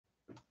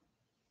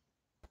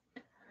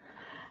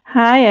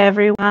Hi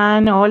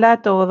everyone. Hola a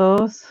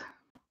todos.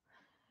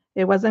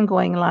 It wasn't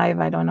going live.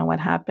 I don't know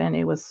what happened.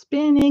 It was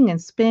spinning and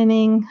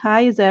spinning. How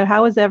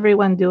is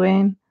everyone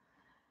doing?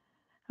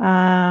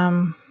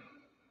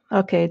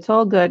 Okay, it's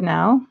all good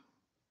now.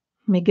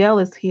 Miguel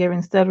is here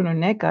instead of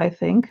Nunica, I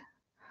think.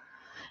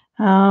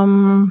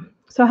 So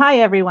hi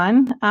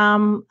everyone.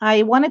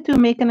 I wanted to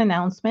make an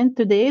announcement.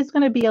 Today is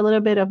going to be a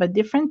little bit of a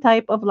different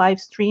type of live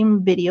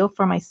stream video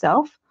for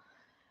myself.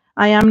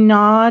 I am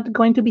not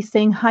going to be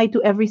saying hi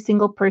to every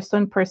single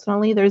person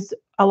personally. There's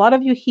a lot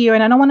of you here,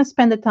 and I don't want to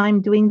spend the time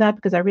doing that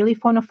because I really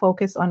want to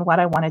focus on what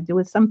I want to do.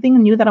 It's something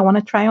new that I want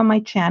to try on my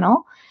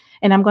channel,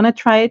 and I'm going to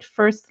try it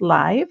first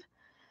live.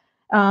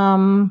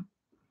 And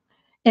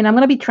I'm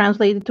going to be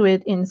translated to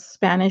it in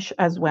Spanish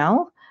as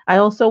well. I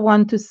also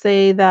want to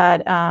say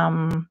that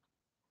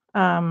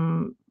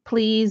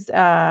please,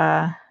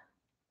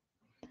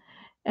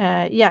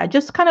 yeah,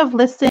 just kind of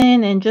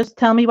listen and just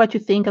tell me what you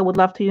think. I would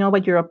love to know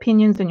what your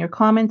opinions and your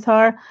comments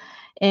are.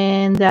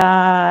 And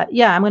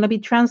yeah, I'm going to be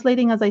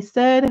translating, as I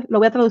said. Lo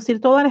voy a traducir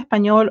todo en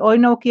español. Hoy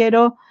no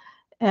quiero.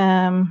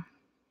 Do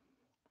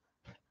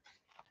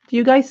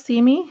you guys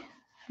see me?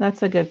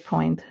 That's a good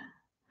point.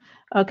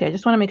 Okay, I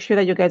just want to make sure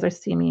that you guys are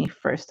seeing me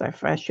first.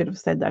 I should have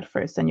said that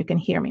first, and you can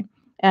hear me.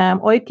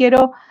 Hoy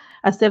quiero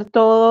hacer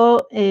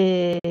todo.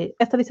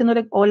 Está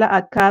diciéndole hola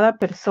a cada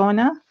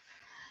persona,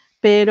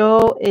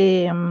 pero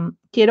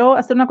quiero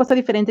hacer una cosa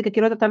diferente que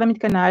quiero tratar en mi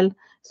canal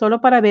solo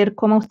para ver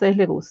cómo a ustedes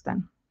les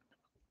gustan.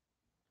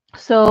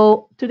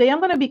 So today I'm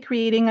going to be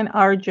creating an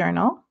art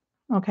journal,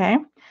 okay?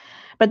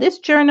 But this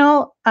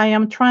journal, I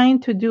am trying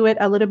to do it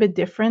a little bit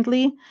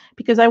differently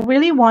because I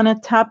really want to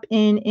tap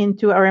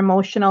into our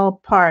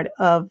emotional part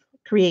of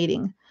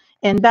creating.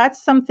 And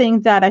that's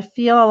something that I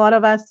feel a lot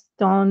of us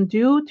don't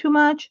do too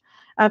much.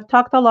 I've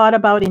talked a lot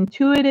about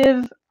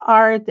intuitive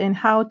art and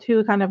how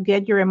to kind of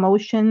get your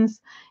emotions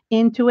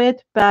into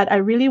it, but I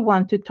really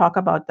want to talk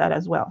about that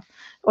as well.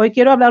 Hoy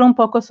quiero hablar un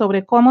poco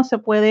sobre cómo se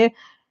puede,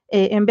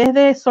 en vez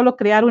de solo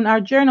crear un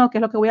art journal, que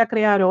es lo que voy a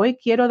crear hoy,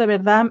 quiero de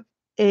verdad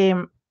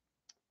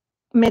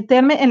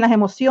meterme en las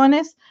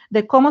emociones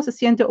de cómo se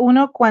siente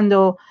uno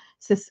cuando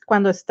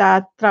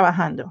está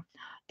trabajando.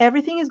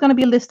 Everything is going to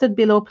be listed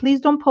below.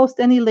 Please don't post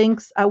any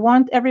links. I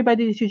want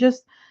everybody to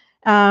just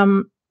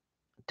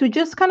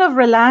kind of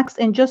relax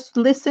and just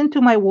listen to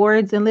my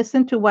words and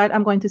listen to what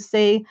I'm going to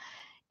say.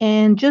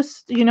 And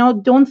just,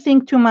 don't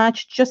think too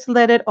much. Just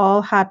let it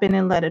all happen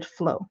and let it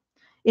flow.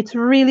 It's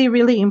really,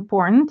 really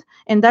important.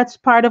 And that's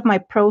part of my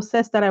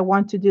process that I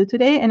want to do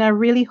today. And I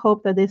really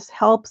hope that this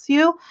helps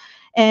you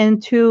and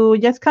to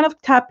just kind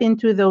of tap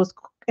into those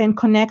and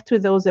connect to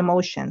those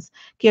emotions.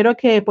 Quiero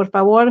que, por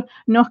favor,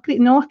 no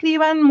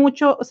escriban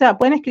mucho, o sea,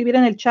 pueden escribir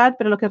en el chat,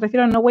 pero lo que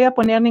refiero, no voy a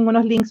poner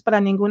ningunos links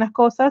para ninguna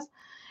cosas.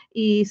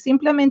 Y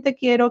simplemente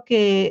quiero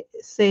que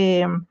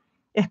se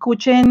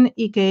escuchen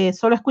y que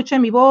solo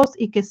escuchen mi voz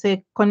y que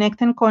se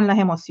conecten con las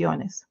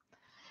emociones.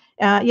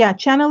 Yeah,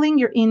 channeling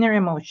your inner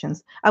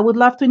emotions. I would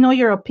love to know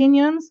your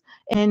opinions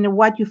and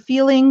what you're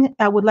feeling.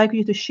 I would like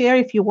you to share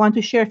if you want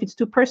to share. If it's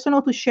too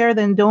personal to share,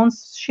 then don't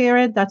share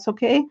it. That's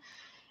okay.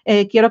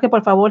 Quiero que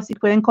por favor si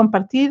pueden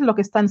compartir lo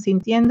que están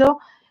sintiendo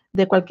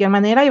de cualquier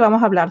manera y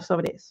vamos a hablar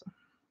sobre eso.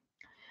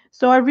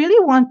 So I really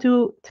want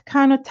to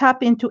kind of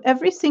tap into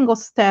every single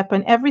step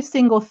and every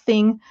single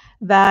thing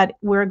that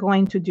we're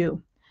going to do.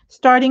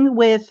 Starting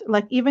with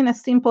like even a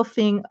simple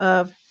thing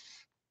of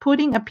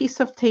putting a piece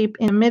of tape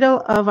in the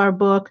middle of our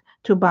book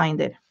to bind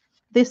it.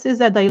 This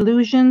is a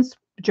Dylusions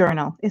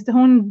journal. Este es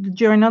un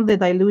journal de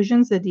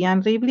Dylusions de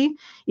Diane Rivley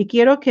y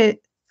quiero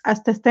que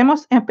hasta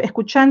estemos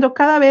escuchando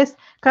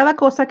cada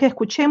cosa que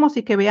escuchemos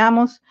y que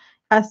veamos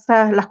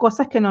hasta las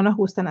cosas que no nos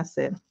gustan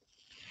hacer.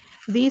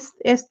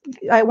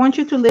 I want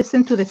you to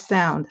listen to the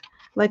sound,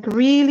 like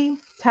really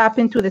tap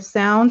into the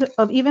sound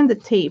of even the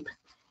tape.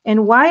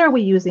 And why are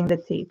we using the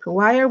tape?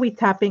 Why are we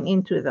tapping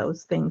into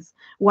those things?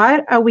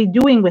 What are we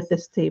doing with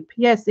this tape?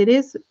 Yes, it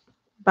is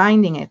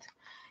binding it.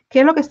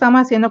 ¿Qué es lo que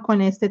estamos haciendo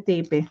con este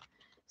tape?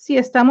 Sí,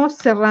 estamos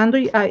cerrando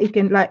y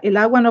que el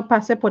agua no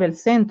pase por el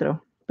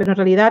centro. Pero en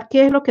realidad,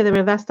 ¿qué es lo que de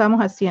verdad estamos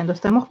haciendo?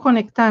 Estamos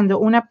conectando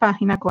una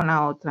página con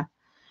la otra.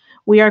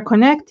 We are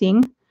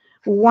connecting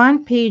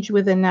one page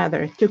with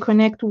another, to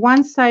connect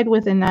one side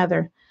with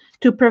another,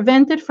 to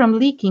prevent it from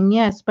leaking,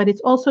 yes, but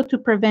it's also to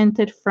prevent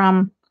it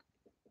from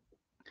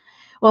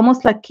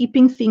almost like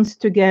keeping things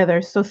together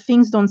so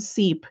things don't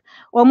seep,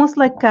 almost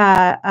like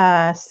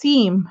a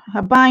seam,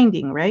 a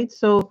binding, right?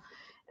 So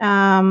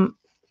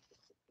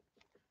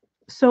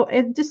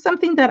it's just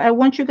something that I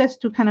want you guys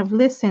to kind of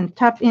listen,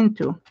 tap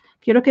into.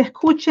 Quiero que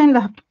escuchen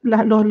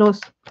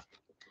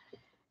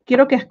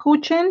quiero que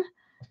escuchen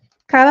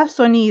cada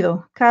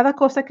sonido, cada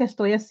cosa que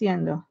estoy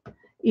haciendo.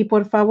 Y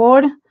por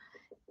favor,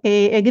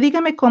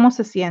 díganme cómo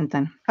se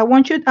sientan. I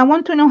want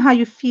to know how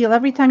you feel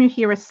every time you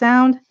hear a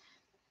sound,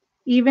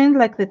 even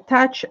like the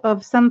touch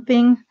of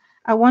something.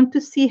 I want to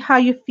see how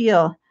you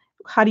feel.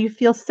 How do you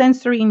feel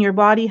sensory in your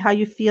body? How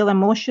you feel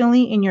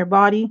emotionally in your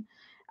body?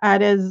 I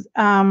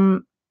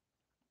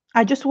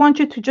just want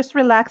you to just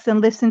relax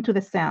and listen to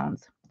the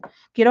sounds.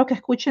 Quiero que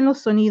escuchen los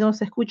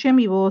sonidos, escuchen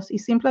mi voz y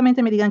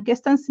simplemente me digan qué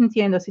están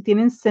sintiendo, si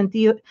tienen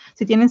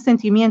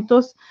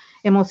sentimientos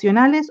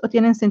emocionales o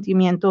tienen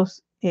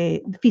sentimientos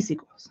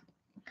físicos.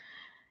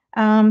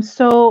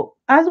 So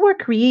as we're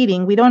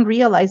creating, we don't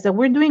realize that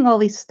we're doing all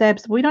these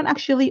steps. We don't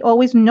actually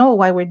always know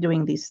why we're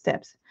doing these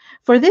steps.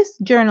 For this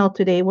journal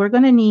today, we're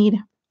going to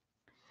need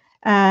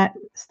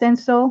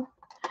stencil.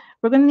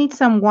 We're going to need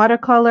some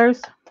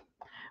watercolors.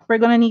 We're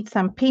going to need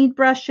some paint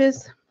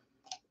brushes.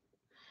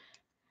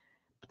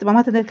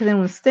 Vamos a tener que tener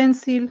un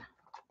stencil,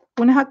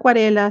 unas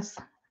acuarelas,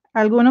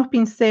 algunos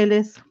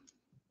pinceles,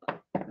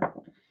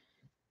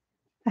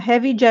 a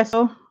heavy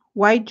gesso,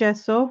 white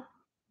gesso,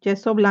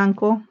 gesso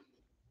blanco,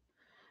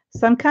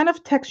 some kind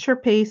of texture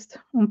paste,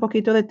 un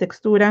poquito de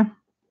textura,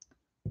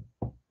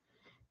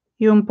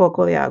 y un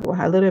poco de agua,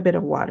 a little bit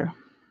of water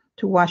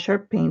to wash our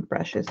paint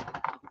brushes.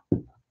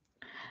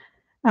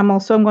 I'm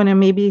going to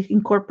maybe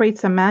incorporate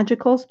some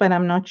magicals, but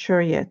I'm not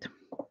sure yet.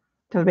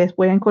 Tal vez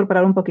voy a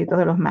incorporar un poquito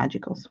de los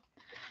magicals.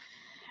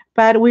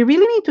 But we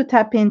really need to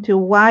tap into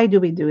why do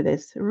we do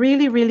this?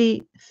 Really,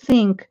 really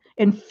think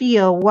and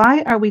feel,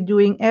 why are we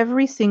doing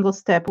every single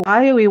step?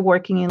 Why are we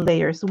working in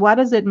layers? What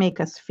does it make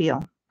us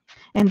feel?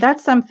 And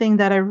that's something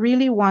that I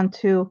really want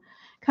to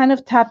kind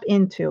of tap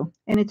into.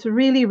 And it's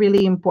really,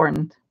 really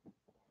important.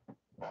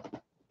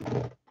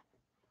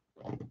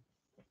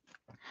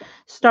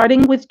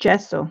 Starting with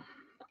gesso.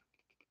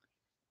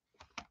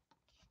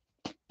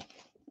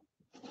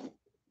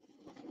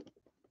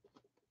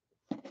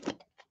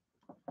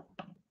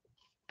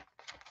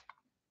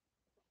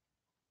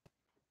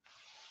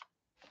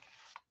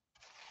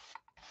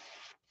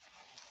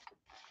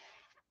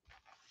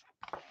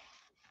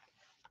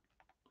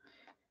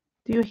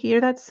 Do you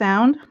hear that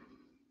sound?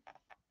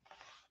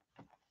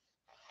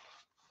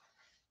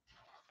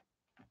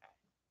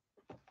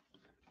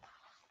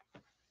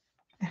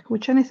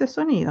 ¿Escuchan ese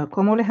sonido?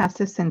 ¿Cómo les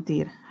hace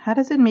sentir? How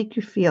does it make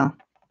you feel?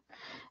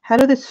 How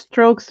do the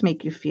strokes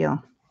make you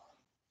feel?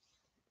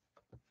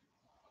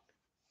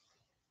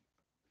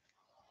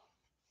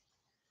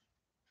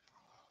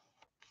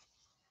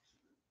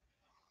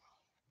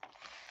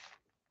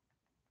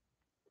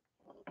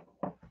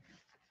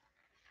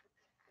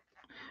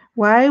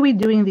 Why are we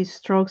doing these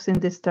strokes in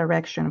this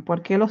direction? ¿Por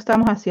qué lo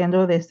estamos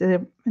haciendo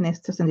en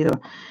este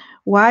sentido?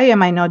 Why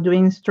am I not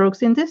doing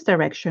strokes in this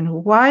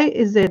direction? Why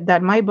is it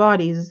that my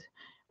body's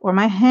or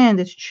my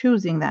hand is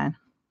choosing that?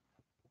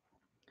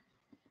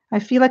 I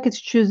feel like it's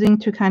choosing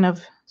to kind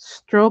of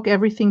stroke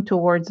everything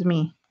towards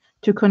me,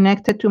 to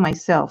connect it to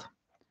myself.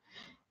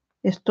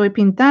 Estoy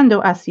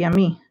pintando hacia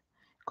mí,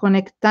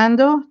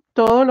 conectando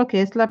todo lo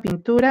que es la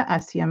pintura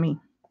hacia mí,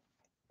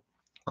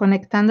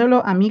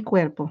 conectándolo a mi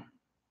cuerpo.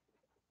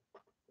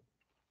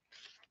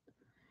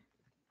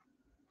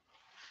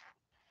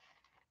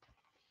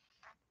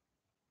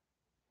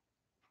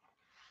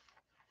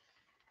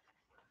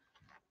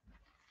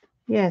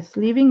 Yes,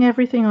 leaving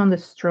everything on the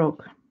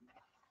stroke.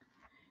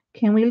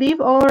 Can we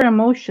leave all our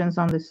emotions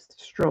on this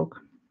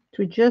stroke?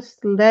 To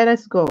just let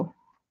us go.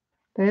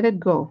 Let it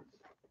go.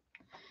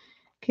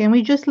 Can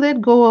we just let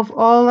go of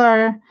all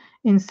our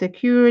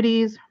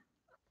insecurities,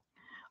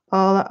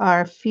 all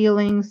our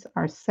feelings,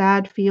 our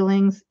sad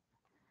feelings,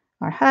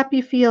 our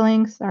happy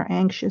feelings, our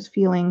anxious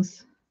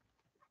feelings?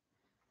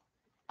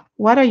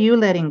 What are you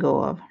letting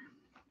go of?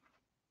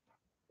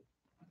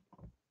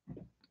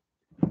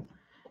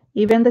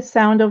 Even the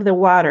sound of the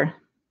water.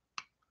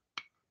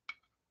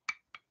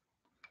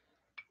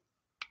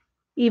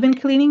 Even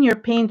cleaning your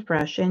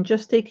paintbrush and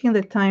just taking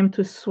the time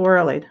to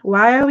swirl it.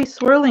 Why are we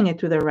swirling it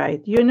to the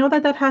right? You know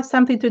that has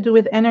something to do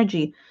with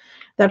energy.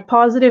 That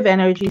positive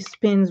energy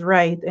spins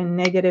right and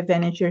negative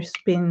energy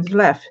spins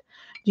left.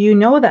 Do you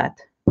know that?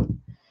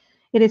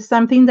 It is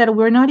something that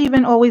we're not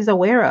even always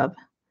aware of.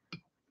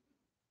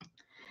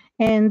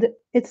 And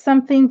it's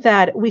something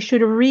that we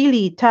should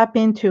really tap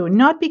into,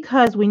 not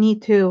because we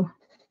need to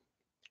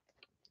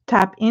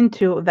tap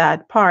into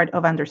that part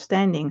of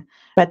understanding,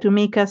 but to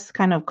make us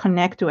kind of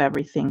connect to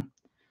everything.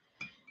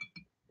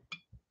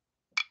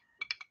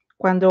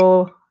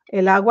 Cuando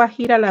el agua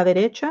gira a la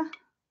derecha,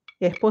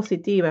 es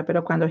positiva,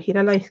 pero cuando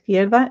gira a la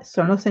izquierda,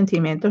 son los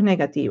sentimientos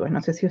negativos.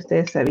 No sé si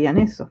ustedes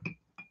sabían eso.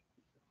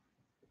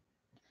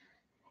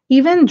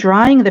 Even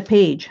drawing the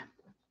page.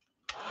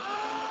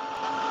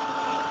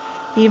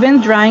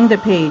 Even drawing the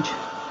page.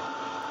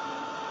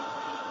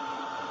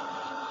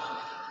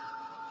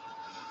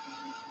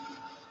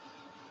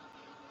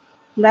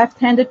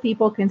 Left-handed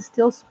people can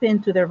still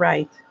spin to the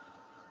right.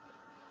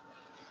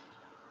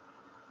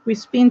 We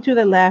spin to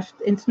the left.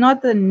 It's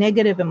not the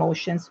negative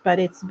emotions, but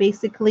it's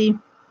basically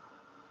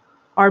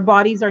our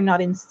bodies are not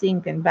in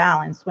sync and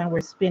balance when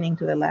we're spinning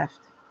to the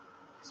left.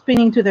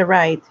 Spinning to the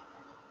right,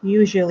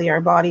 usually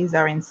our bodies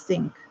are in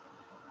sync.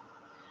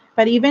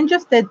 But even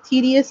just the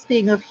tedious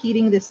thing of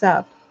heating this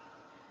up,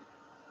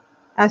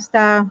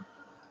 hasta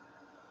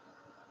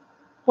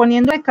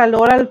poniendo el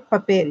calor al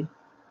papel,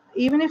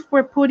 even if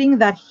we're putting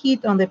that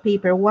heat on the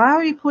paper, why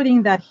are we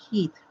putting that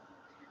heat?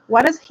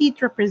 What does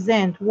heat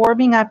represent,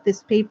 warming up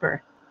this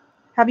paper?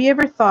 Have you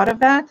ever thought of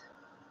that?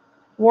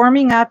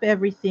 warming up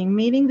everything,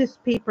 meeting this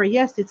paper.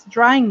 Yes, it's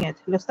drying it.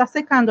 Lo está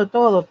secando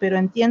todo, pero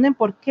 ¿entienden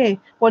por qué?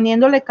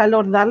 Poniéndole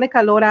calor, darle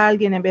calor a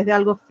alguien en vez de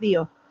algo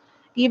frío.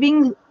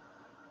 Giving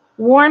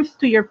warmth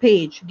to your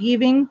page,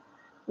 giving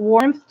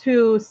warmth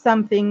to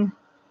something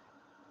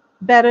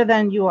better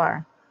than you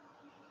are.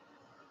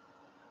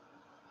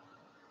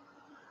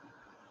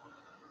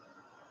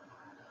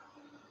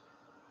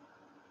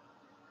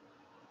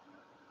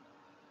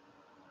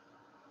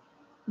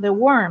 The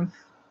warmth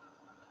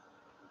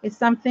is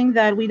something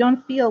that we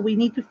don't feel. We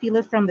need to feel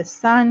it from the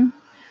sun.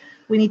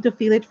 We need to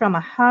feel it from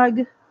a hug.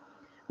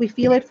 We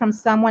feel it from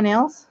someone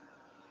else.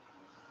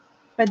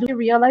 But do we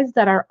realize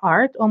that our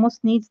art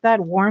almost needs that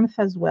warmth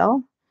as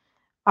well?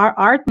 Our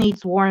art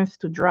needs warmth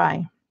to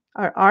dry.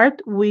 Our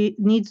art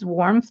needs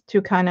warmth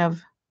to kind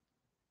of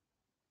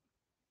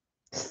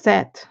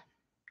set.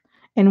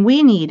 And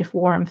we need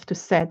warmth to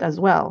set as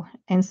well.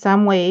 In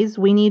some ways,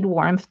 we need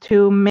warmth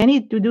to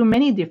do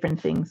many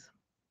different things.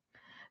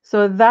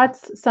 So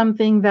that's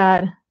something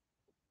that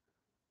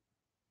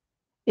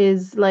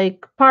is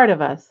like part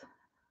of us.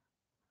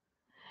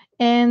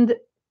 And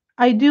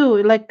I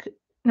do, like,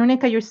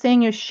 Noneka, you're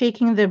saying you're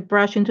shaking the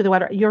brush into the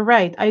water. You're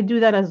right. I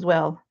do that as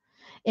well.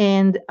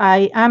 And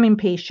I am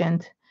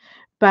impatient.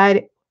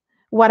 But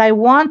what I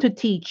want to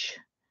teach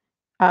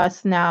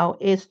us now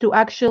is to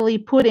actually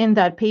put in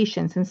that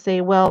patience and say,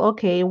 well,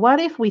 okay,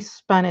 what if we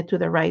spun it to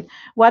the right?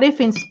 What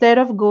if instead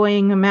of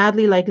going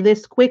madly like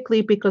this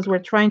quickly because we're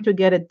trying to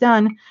get it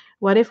done,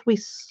 what if we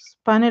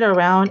spun it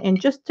around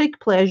and just take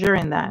pleasure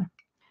in that?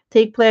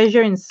 Take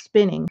pleasure in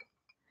spinning.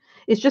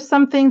 It's just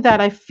something that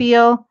I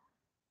feel,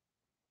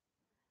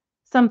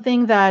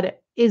 something that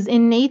is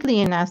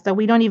innately in us that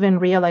we don't even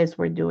realize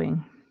we're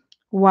doing.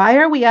 Why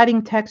are we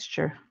adding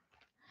texture?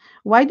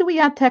 Why do we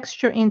add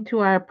texture into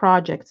our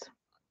projects?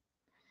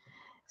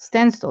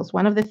 Stencils,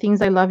 one of the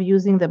things I love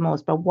using the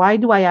most, but why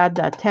do I add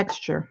that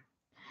texture?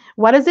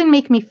 What does it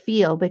make me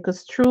feel?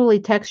 Because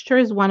truly, texture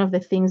is one of the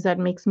things that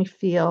makes me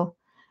feel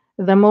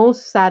the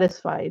most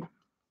satisfied.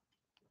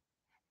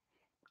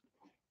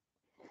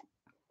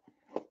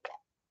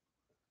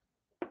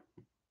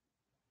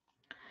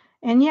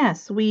 And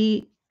yes,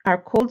 we are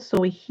cold, so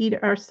we heat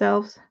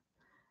ourselves.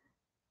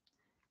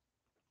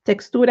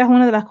 Textura es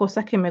una de las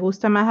cosas que me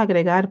gusta más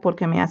agregar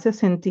porque me hace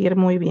sentir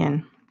muy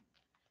bien.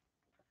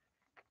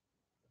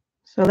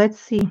 So let's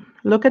see.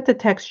 Look at the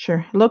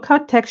texture. Look how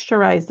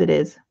texturized it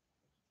is.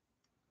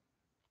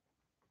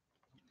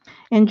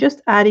 And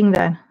just adding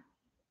that.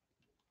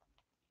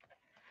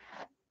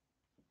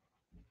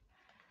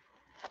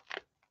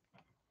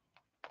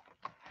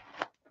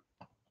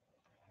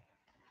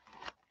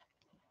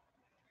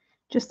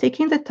 Just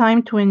taking the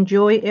time to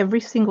enjoy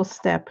every single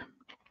step.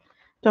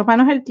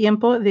 Tomarnos el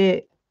tiempo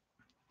de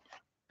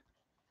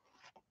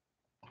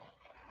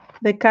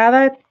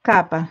cada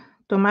capa.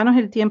 Tomarnos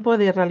el tiempo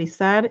de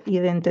realizar y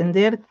de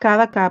entender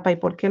cada capa y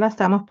por qué la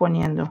estamos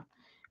poniendo.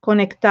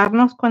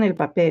 Conectarnos con el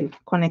papel.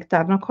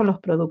 Conectarnos con los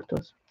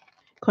productos.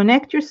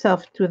 Connect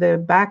yourself to the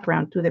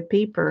background, to the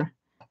paper,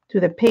 to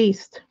the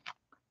paste.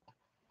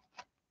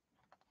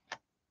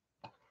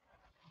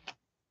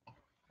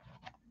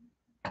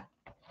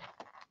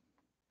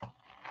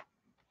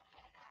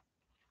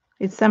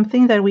 It's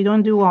something that we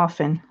don't do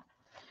often.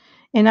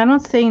 And I'm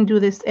not saying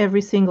do this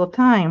every single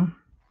time.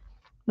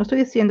 No estoy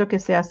diciendo que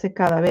se hace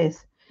cada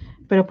vez,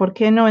 pero ¿por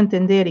qué no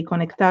entender y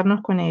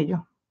conectarnos con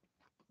ello?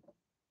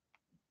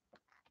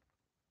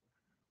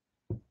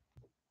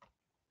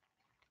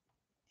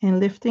 And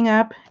lifting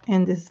up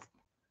and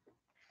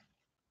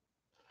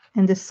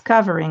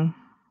discovering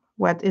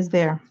what is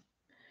there.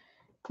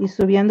 Y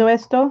subiendo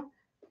esto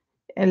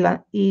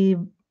y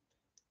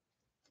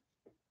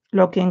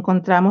lo que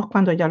encontramos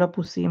cuando ya lo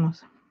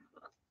pusimos.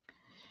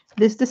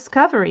 This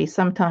discovery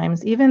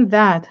sometimes, even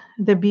that,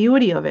 the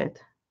beauty of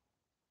it.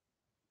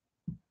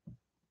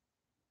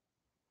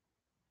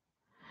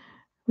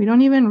 We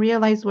don't even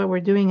realize what we're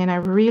doing, and I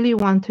really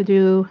want to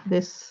do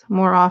this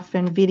more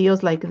often,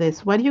 videos like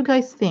this. What do you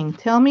guys think?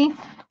 Tell me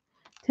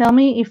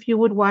if you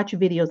would watch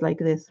videos like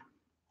this.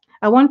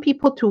 I want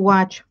people to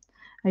watch.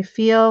 I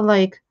feel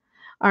like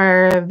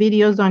our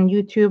videos on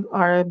YouTube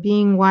are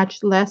being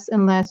watched less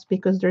and less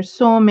because there's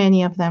so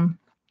many of them.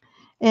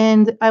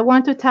 And I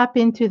want to tap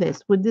into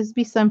this. Would this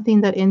be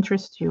something that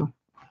interests you?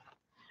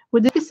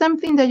 Would this be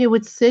something that you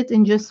would sit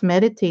and just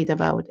meditate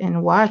about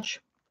and watch?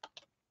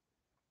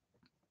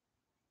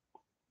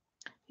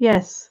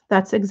 Yes,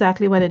 that's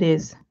exactly what it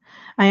is.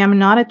 I am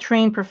not a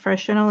trained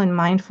professional in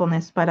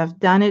mindfulness, but I've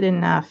done it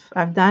enough.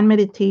 I've done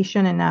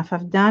meditation enough.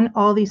 I've done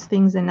all these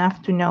things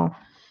enough to know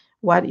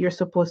what you're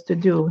supposed to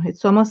do.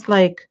 It's almost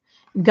like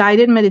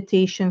guided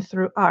meditation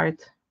through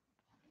art.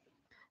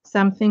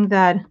 Something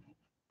that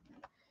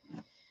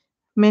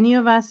many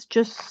of us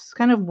just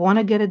kind of want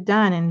to get it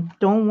done and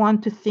don't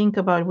want to think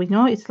about. We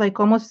know it's like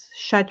almost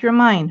shut your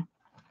mind.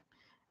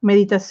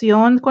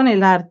 Meditación con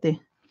el arte.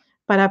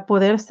 Para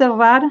poder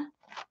cerrar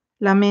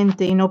la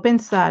mente y no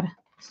pensar,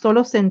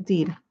 solo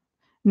sentir.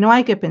 No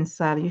hay que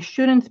pensar. You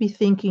shouldn't be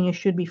thinking, you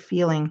should be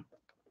feeling.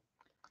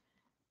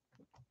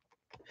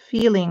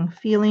 feeling.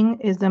 Feeling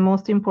is the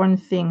most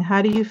important thing.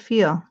 How do you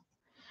feel?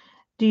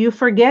 Do you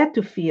forget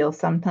to feel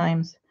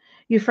sometimes?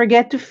 You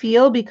forget to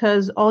feel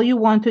because all you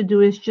want to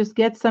do is just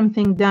get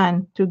something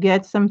done, to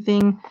get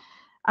something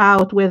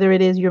out, whether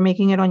it is you're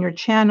making it on your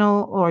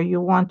channel or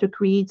you want to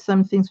create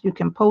something so you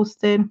can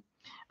post it.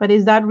 But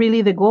is that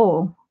really the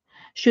goal?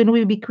 Shouldn't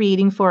we be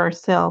creating for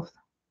ourselves?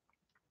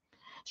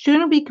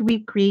 Shouldn't we be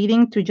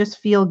creating to just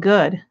feel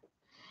good?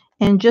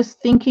 And just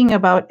thinking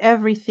about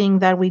everything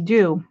that we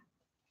do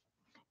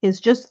is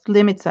just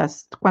limits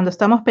us. Cuando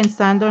estamos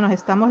pensando, nos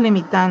estamos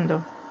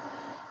limitando.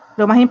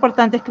 Lo más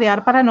importante es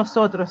crear para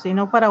nosotros y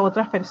no para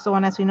otras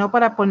personas, y no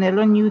para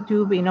ponerlo en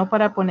YouTube y no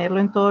para ponerlo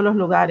en todos los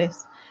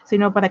lugares,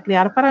 sino para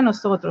crear para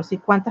nosotros. ¿Y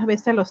cuántas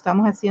veces lo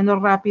estamos haciendo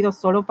rápido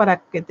solo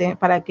para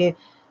que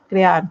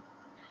crear?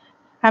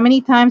 How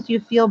many times you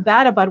feel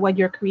bad about what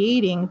you're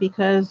creating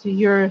because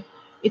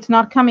it's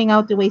not coming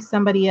out the way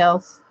somebody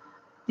else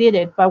did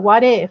it? But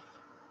what if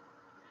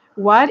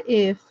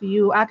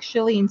you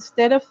actually,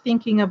 instead of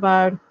thinking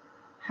about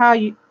how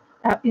you're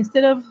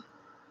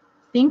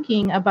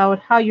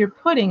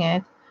putting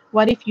it,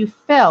 what if you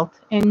felt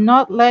and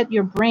not let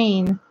your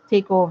brain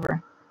take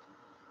over?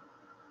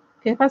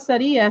 ¿Qué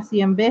pasaría si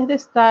en vez de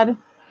estar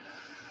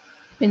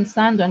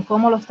pensando en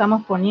cómo lo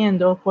estamos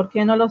poniendo, por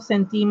qué no lo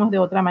sentimos de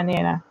otra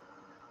manera?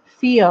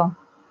 Feel.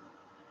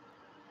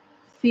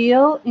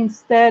 Feel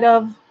instead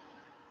of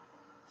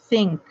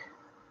think.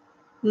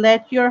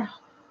 Let your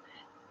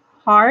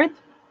heart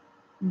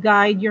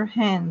guide your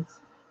hands.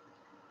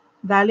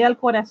 Dale al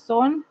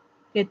corazón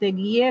que te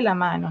guíe la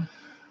mano.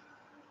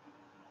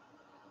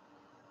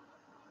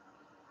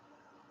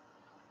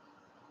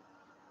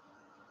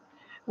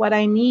 What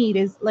I need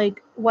is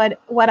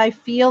what I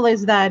feel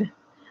is that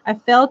I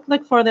felt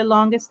like for the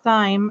longest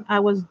time I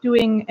was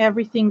doing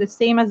everything the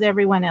same as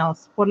everyone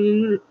else.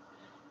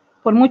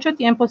 Por mucho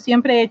tiempo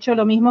siempre he hecho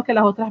lo mismo que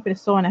las otras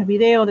personas,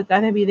 video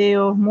detrás de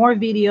video, more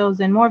videos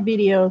and more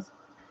videos.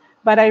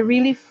 But I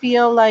really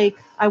feel like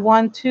I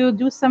want to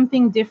do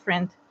something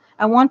different.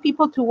 I want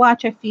people to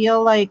watch. I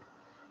feel like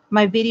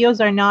my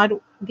videos are not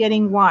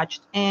getting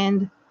watched.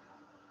 And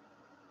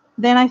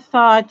then I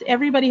thought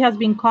everybody has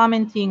been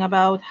commenting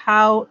about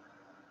how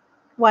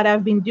what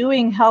I've been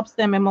doing helps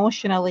them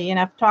emotionally. And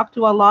I've talked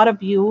to a lot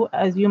of you,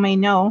 as you may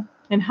know,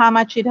 and how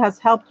much it has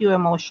helped you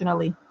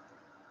emotionally.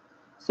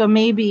 So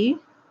maybe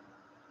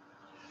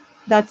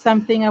that's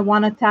something I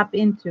want to tap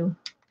into.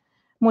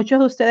 Muchos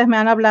de ustedes me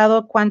han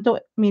hablado cuánto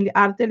mi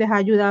arte les ha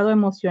ayudado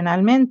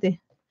emocionalmente.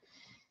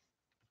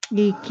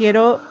 Y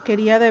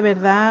quería de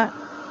verdad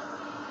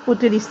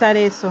utilizar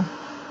eso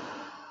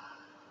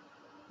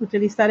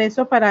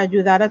para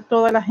ayudar a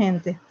toda la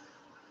gente.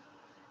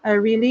 I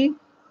really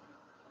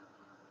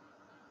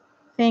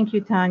thank you,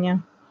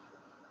 Tanya.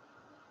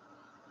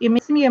 It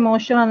makes me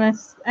emotional,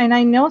 and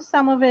I know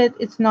some of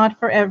it's not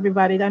for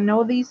everybody. I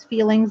know these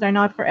feelings are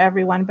not for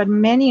everyone, but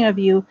many of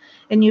you,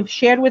 and you've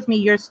shared with me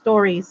your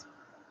stories,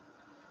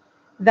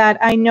 that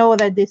I know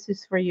that this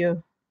is for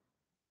you.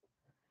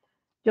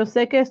 Yo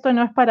sé que esto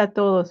no es para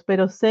todos,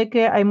 pero sé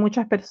que hay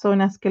muchas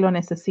personas que lo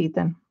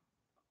necesitan.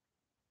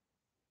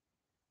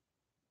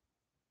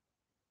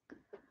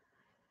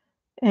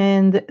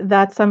 And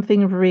that's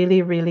something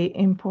really, really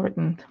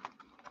important.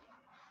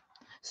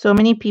 So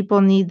many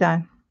people need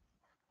that.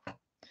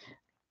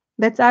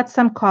 Let's add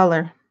some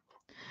color.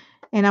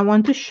 And I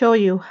want to show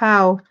you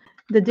how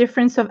the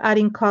difference of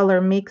adding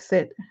color makes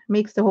the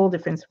whole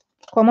difference.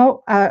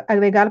 Cómo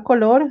agregar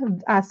color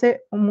hace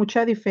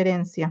mucha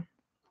diferencia.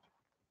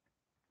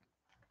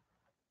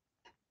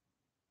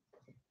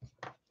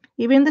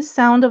 Even the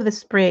sound of the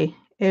spray,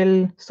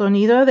 el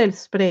sonido del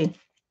spray.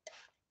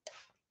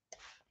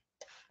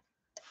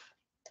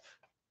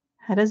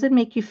 How does it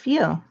make you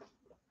feel?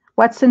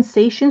 What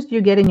sensations do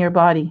you get in your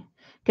body?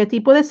 ¿Qué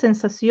tipo de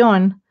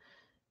sensación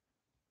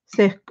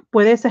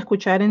puedes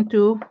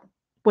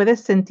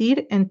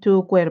sentir en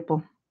tu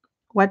cuerpo?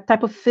 What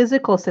type of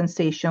physical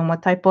sensation?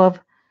 What type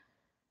of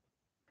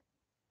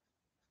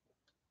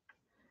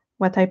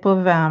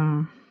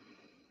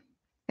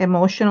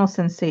emotional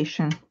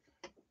sensation?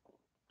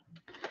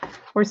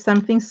 Or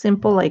something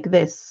simple like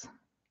this.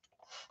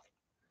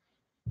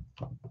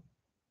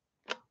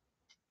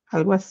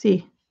 Algo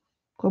así.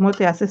 ¿Cómo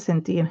te hace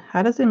sentir?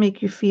 How does it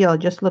make you feel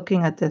just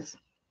looking at this?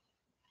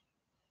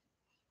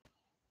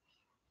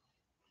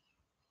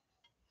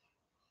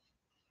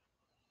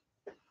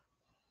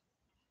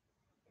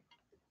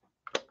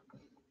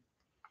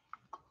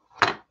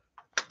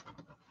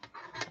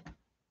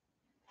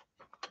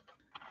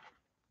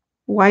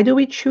 Why do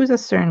we choose a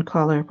certain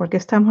color? ¿Por qué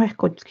estamos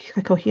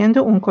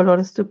escogiendo un color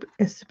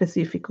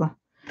específico?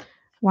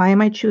 Why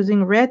am I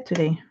choosing red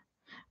today?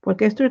 ¿Por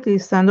qué estoy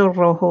utilizando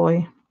rojo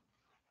hoy?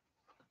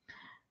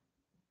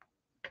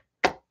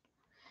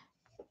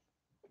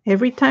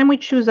 Every time we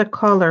choose a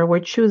color, we're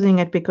choosing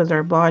it because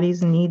our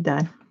bodies need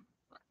that.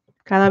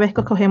 Cada vez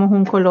que escogemos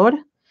un color,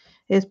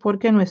 es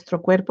porque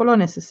nuestro cuerpo lo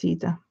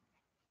necesita.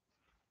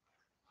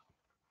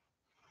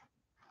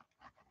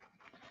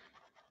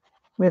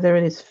 Whether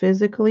it is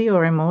physically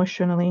or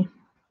emotionally.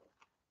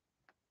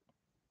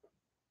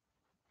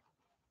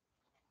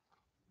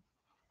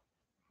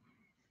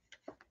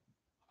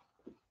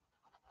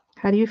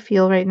 How do you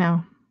feel right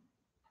now?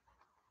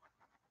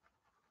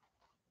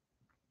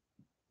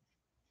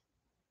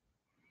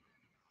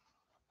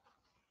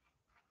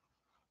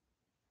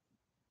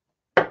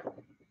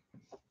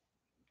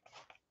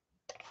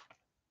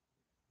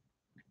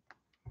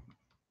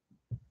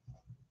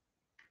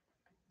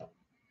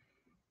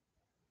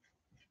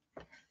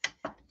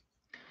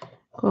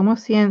 ¿Cómo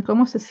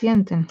se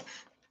sienten?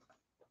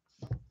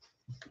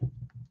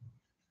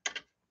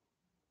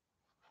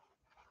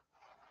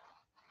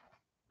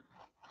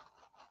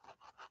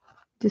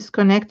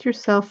 Disconnect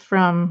yourself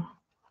from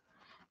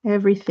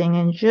everything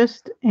and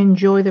just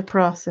enjoy the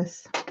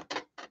process.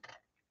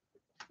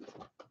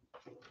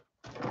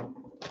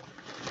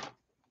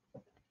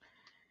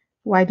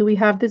 Why do we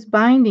have this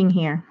binding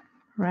here,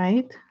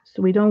 right?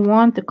 So we don't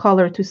want the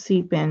color to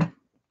seep in.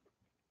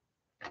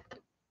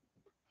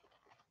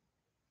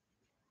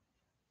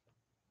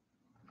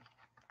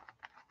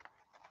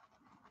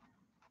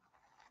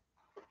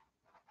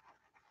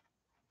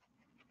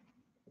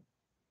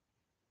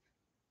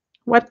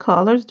 What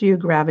colors do you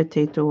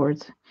gravitate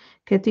towards?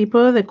 ¿Qué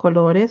tipo de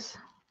colores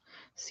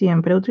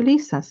siempre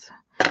utilizas?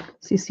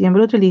 Si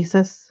siempre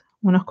utilizas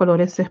unos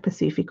colores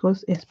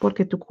específicos, es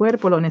porque tu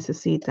cuerpo lo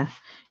necesita.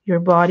 Your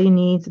body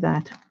needs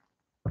that.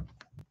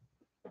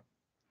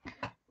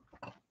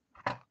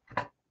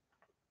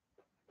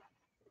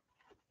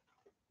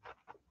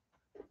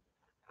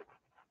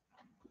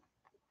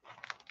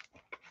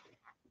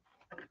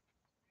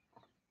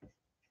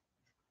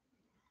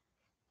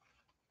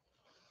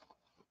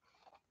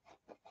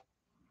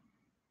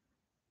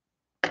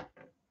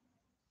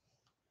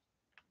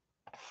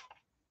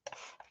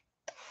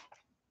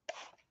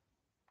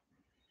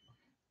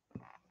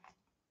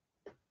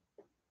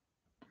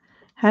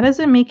 How does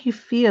it make you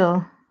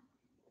feel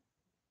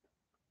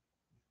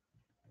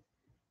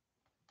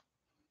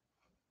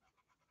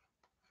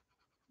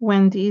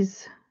when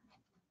these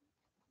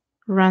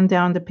run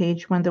down the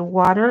page, when the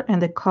water and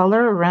the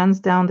color runs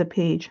down the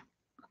page?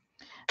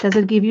 Does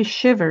it give you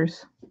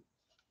shivers?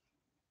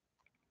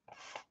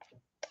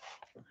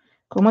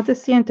 ¿Cómo te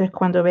sientes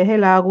cuando ves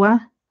el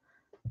agua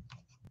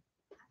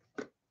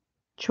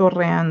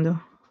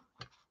chorreando?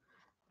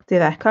 ¿Te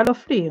da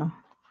escalofrío?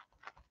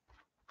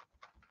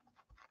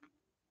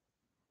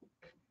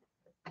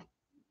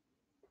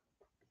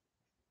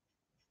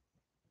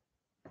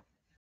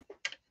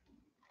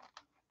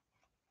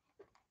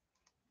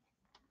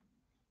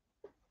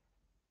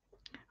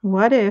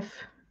 What if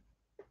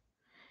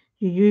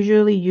you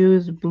usually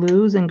use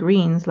blues and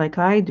greens like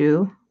I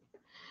do,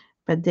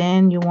 but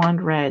then you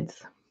want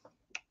reds?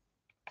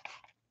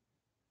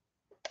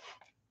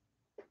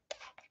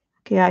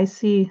 Que hay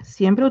sí,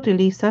 siempre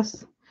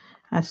utilizas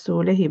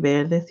azules y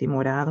verdes y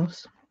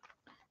morados,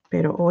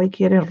 pero hoy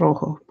quieres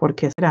rojo. ¿Por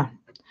qué será?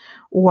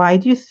 Why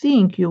do you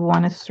think you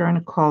want a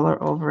certain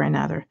color over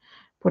another?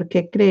 ¿Por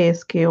qué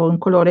crees que un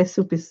color es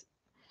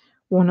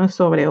uno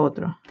sobre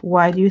otro?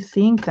 Why do you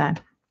think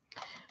that?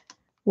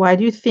 Why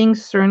do you think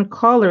certain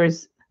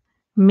colors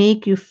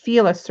make you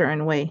feel a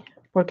certain way?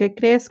 ¿Por qué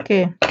crees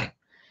que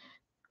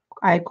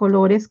hay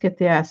colores que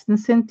te hacen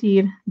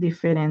sentir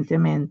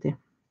diferentemente?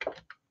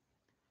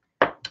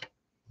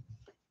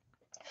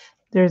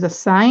 There's a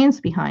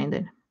science behind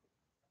it.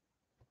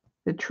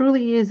 There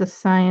truly is a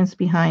science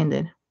behind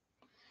it.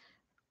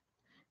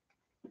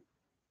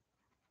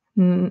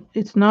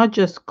 It's not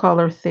just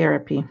color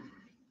therapy.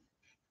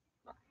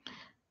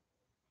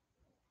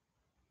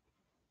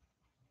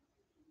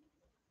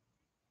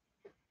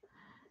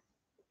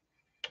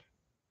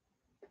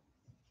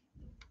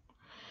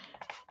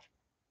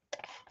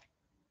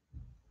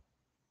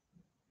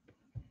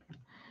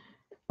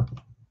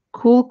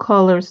 Cool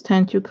colors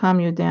tend to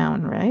calm you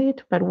down,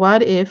 right? But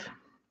what if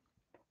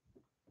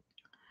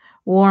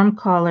warm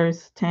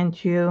colors tend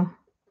to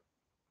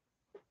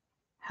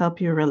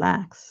help you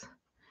relax,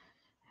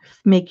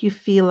 make you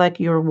feel like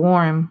you're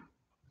warm,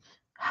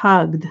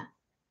 hugged?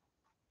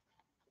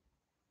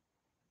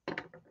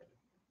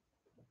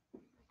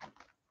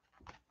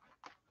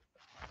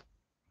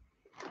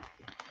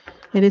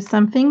 It is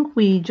something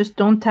we just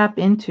don't tap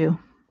into.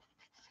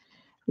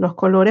 Los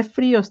colores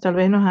fríos tal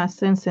vez nos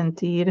hacen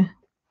sentir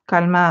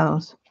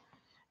calmados,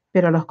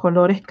 pero los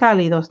colores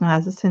cálidos nos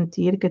hacen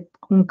sentir que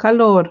un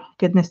calor,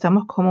 que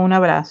necesitamos como un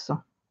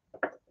abrazo.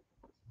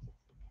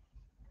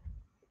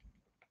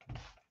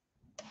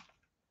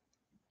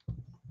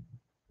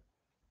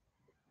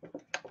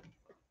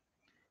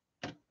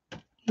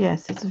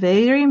 Yes, it's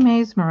very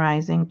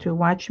mesmerizing to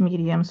watch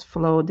mediums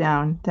flow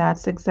down.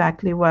 That's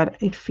exactly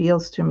what it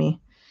feels to me.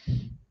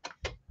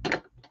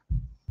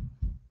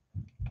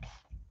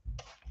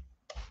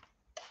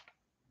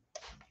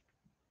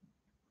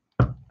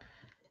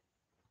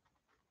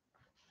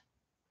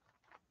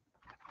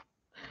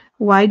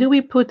 Why do we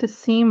put a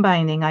seam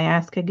binding? I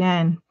ask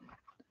again.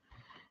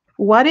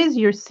 What is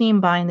your seam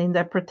binding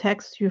that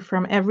protects you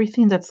from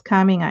everything that's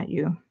coming at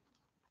you?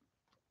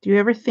 Do you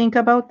ever think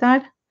about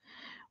that?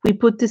 We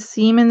put the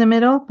seam in the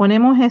middle.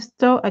 Ponemos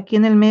esto aquí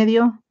en el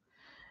medio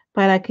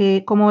para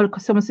que, como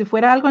si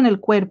fuera algo en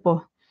el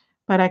cuerpo,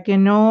 para que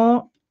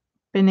no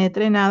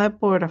penetre nada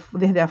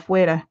desde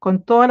afuera,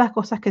 con todas las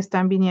cosas que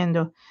están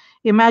viniendo.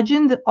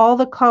 Imagine all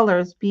the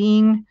colors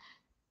being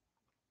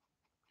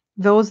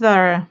those that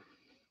are,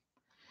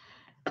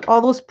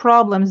 all those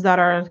problems that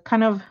are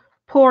kind of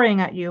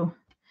pouring at you.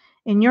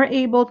 And you're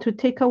able to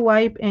take a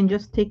wipe and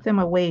just take them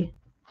away.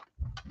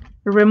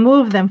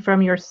 Remove them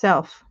from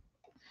yourself.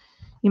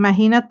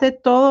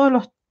 Imagínate todo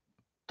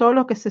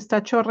lo que se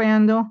está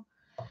chorreando.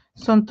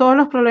 Son todos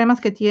los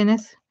problemas que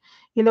tienes.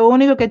 Y lo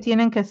único que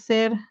tienen que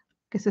hacer,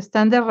 que se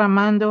están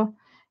derramando,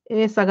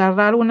 es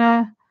agarrar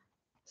una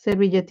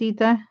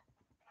servilletita,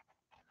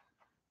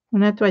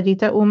 una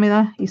toallita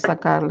húmeda y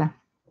sacarla.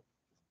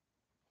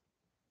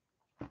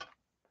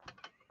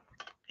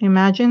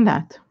 Imagine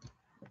that.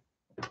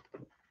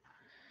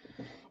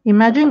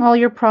 Imagine all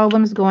your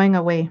problems going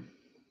away.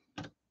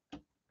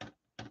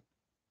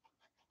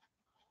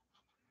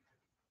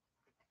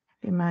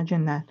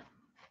 Imagine that.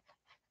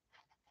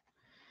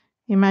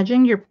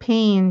 Imagine your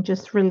pain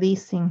just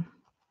releasing.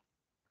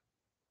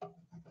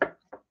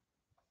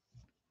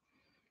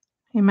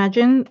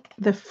 Imagine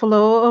the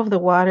flow of the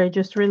water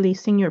just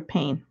releasing your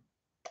pain.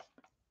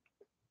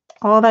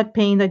 All that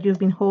pain that you've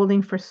been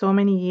holding for so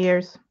many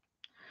years.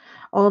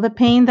 All the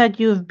pain that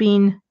you've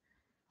been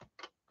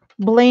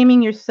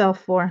blaming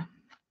yourself for.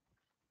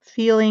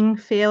 Feeling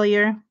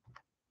failure.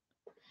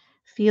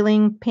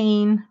 Feeling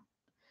pain.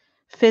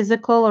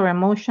 Physical or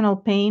emotional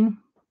pain.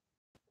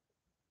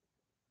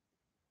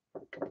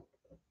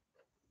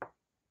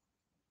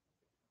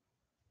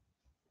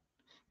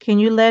 Can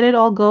you let it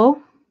all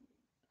go?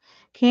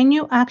 Can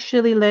you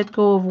actually let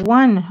go of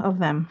one of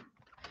them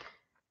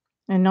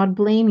and not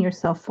blame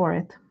yourself for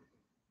it?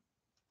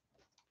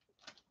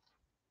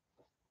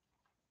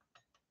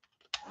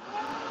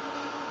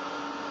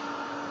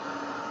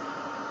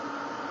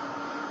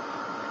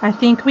 I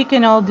think we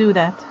can all do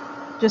that.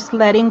 Just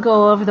letting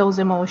go of those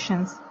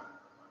emotions.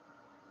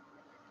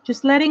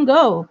 Just letting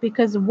go,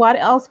 because what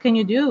else can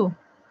you do?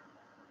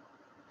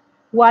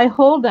 Why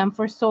hold them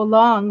for so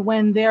long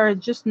when they're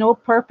just no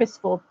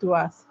purposeful to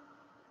us?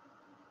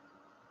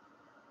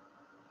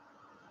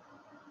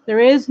 There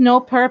is no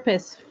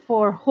purpose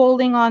for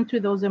holding on to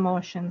those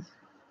emotions.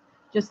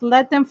 Just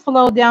let them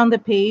flow down the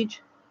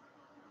page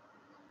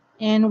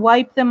and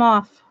wipe them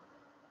off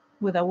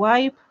with a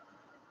wipe,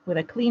 with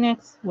a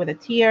Kleenex, with a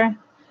tear.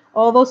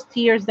 All those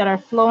tears that are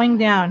flowing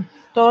down.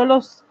 Todo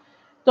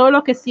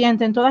lo que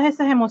sienten, todas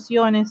esas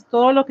emociones,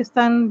 todo lo que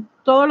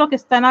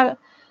están,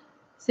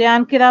 se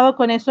han quedado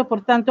con eso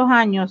por tantos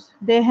años.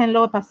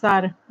 Déjenlo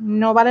pasar.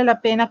 No vale la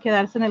pena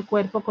quedarse en el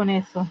cuerpo con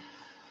eso.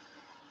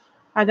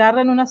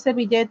 Agarren una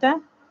servilleta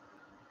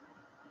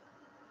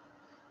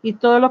y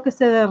todo lo que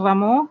se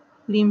derramó,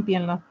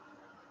 límpienlo.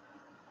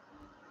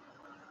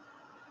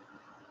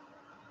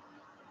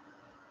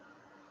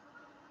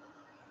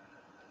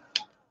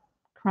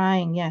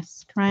 Crying,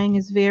 yes. Crying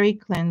is very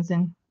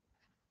cleansing.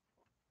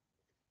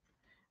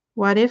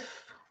 What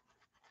if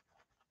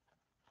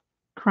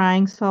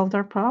crying solved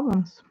our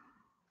problems?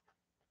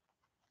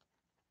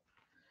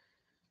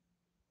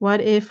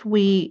 What if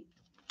we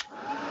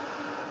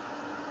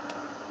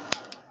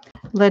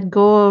let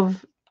go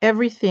of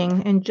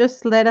everything and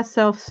just let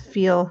ourselves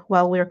feel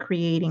while we're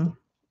creating?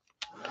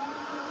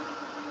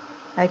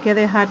 Hay que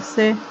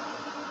dejarse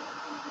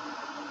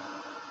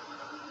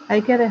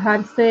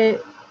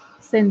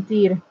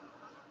sentir.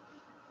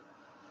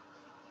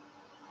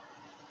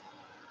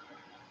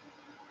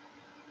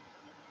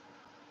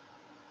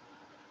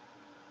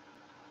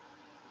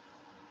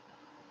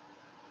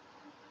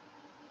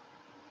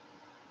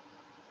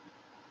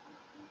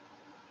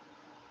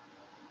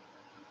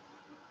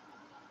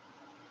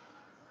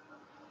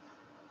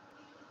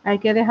 Hay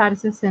que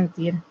dejarse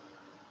sentir.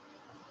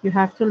 You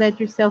have to let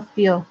yourself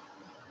feel.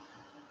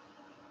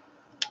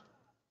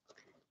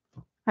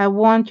 I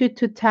want you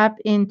to tap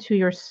into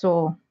your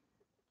soul.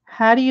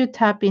 How do you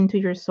tap into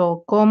your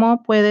soul?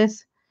 ¿Cómo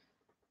puedes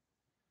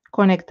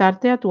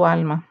conectarte a tu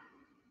alma?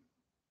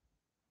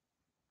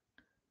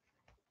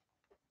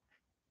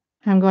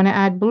 I'm going to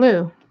add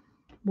blue.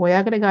 Voy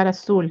a agregar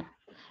azul.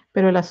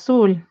 Pero el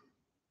azul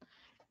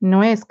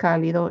no es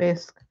cálido,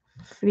 es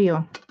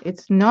frío.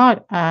 It's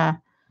not a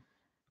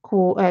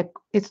cool,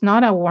 it's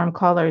not a warm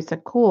color, it's a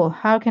cool.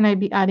 How can I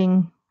be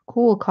adding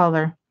cool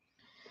color?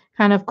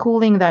 Kind of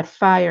cooling that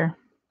fire.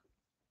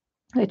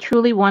 I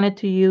truly wanted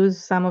to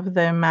use some of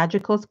the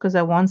magicals because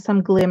I want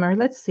some glimmer.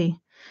 Let's see.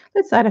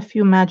 Let's add a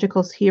few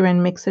magicals here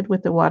and mix it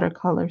with the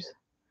watercolors.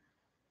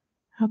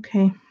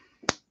 Okay.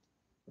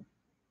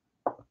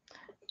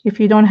 If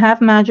you don't have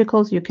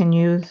magicals, you can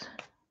use...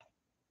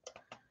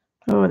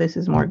 Oh, this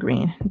is more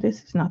green.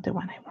 This is not the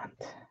one I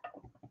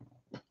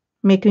want.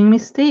 Making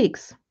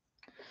mistakes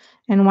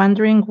and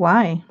wondering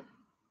why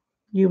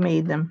you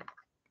made them.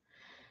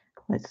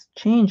 Let's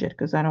change it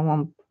because I don't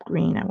want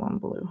green, I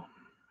want blue.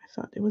 I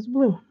thought it was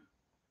blue.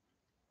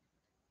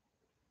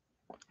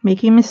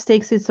 Making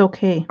mistakes is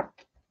okay.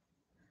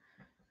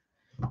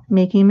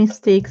 Making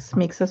mistakes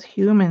makes us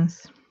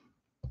humans.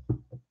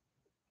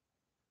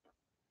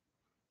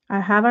 I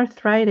have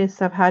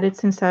arthritis. I've had it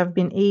since I've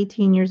been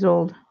 18 years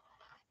old.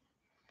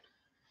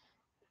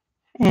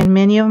 And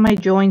many of my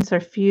joints are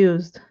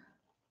fused,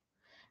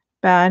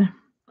 but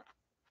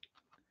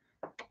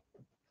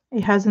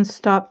it hasn't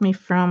stopped me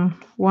from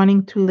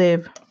wanting to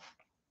live.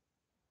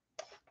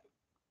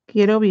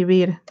 Quiero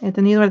vivir. He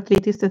tenido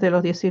artritis desde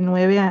los 18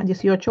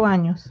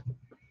 años,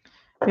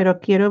 pero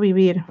quiero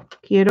vivir.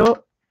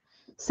 Quiero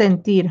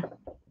sentir.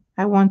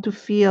 I want to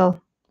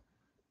feel.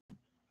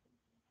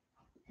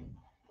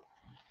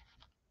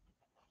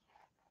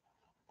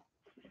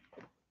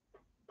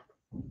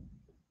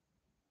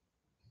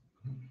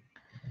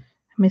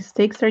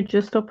 Mistakes are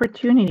just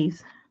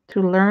opportunities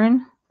to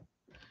learn,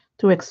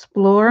 to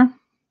explore.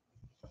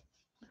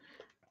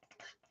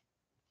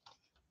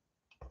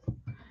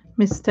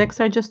 Mistakes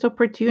are just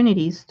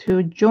opportunities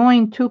to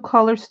join two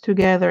colors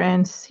together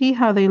and see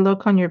how they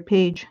look on your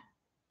page.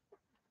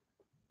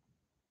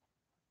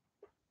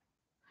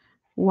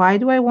 Why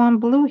do I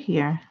want blue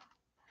here?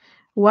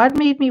 What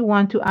made me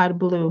want to add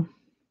blue?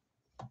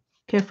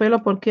 ¿Qué fue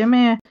por qué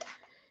me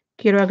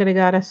quiero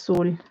agregar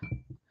azul?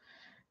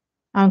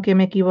 Aunque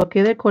me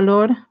equivoqué de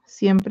color,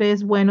 siempre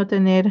es bueno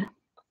tener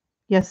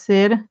y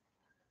hacer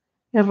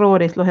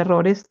errores. Los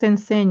errores te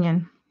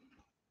enseñan.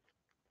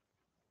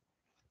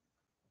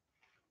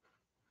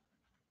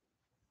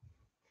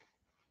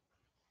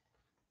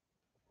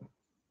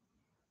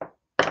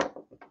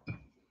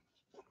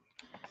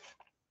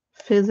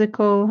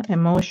 Physical,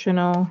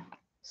 emotional,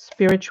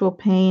 spiritual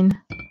pain.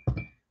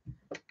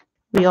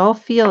 We all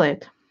feel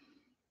it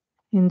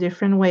in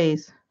different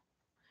ways.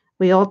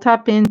 We all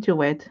tap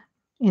into it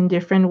in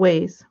different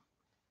ways.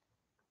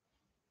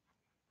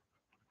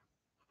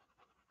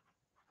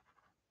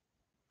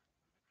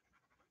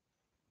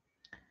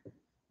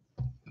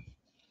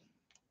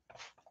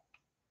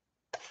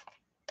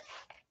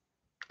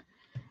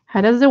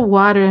 How does the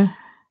water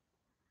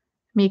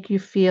make you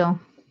feel?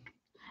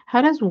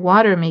 How does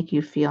water make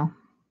you feel?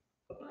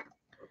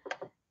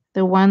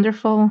 The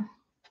wonderful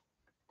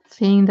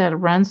thing that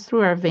runs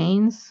through our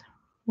veins,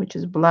 which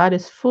is blood,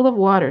 is full of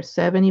water,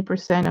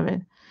 70% of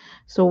it.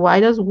 So why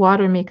does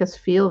water make us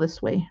feel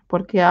this way?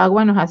 Porque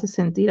agua nos hace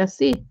sentir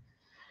así.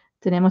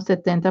 Tenemos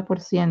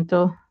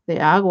 70% de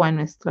agua en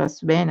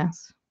nuestras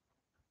venas,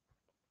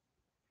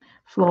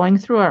 flowing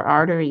through our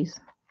arteries.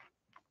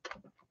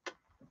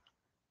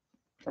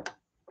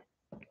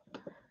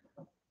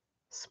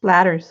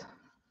 Splatters.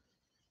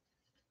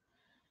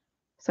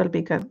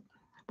 Salpica.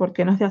 ¿Por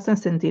qué nos hacen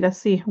sentir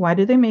así? Why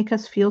do they make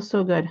us feel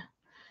so good?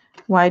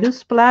 Why do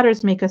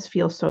splatters make us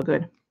feel so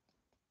good?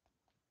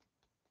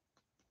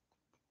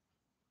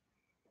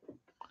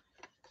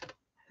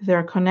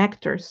 They're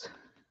connectors.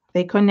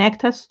 They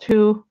connect us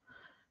to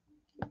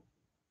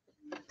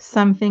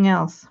something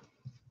else.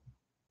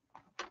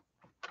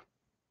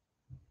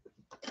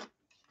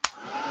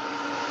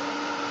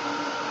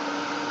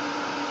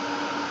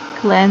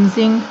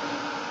 Cleansing,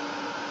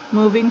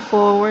 moving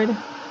forward.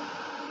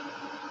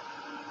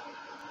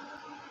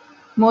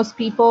 Most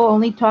people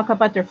only talk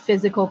about their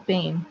physical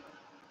pain.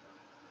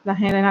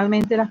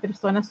 Generalmente las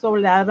personas solo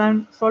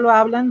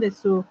hablan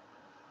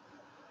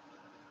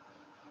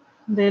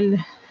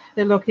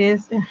de lo que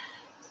es,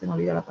 se me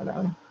olvidó la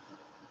palabra,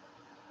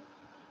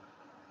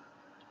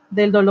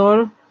 del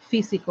dolor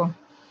físico.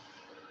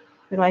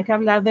 Pero hay que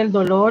hablar del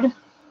dolor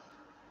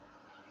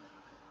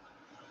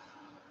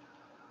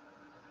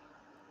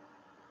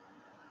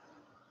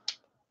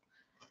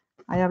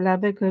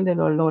del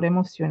dolor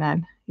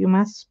emocional. You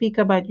must speak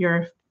about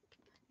your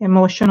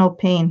emotional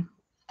pain.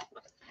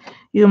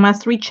 You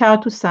must reach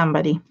out to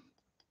somebody.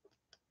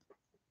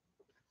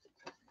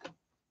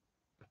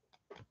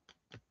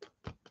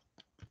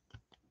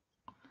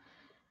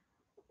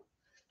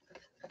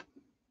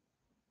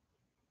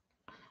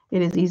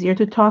 It is easier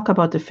to talk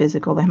about the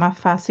physical. Es más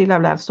fácil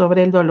hablar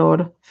sobre el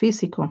dolor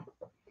físico.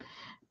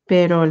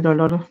 Pero el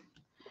dolor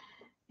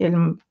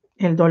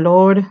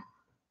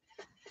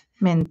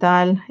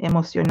mental,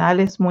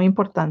 emocional es muy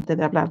importante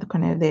de hablar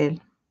con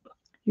él.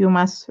 You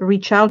must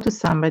reach out to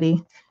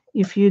somebody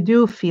if you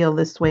do feel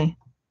this way,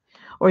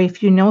 or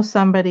if you know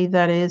somebody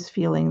that is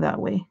feeling that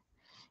way,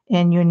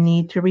 and you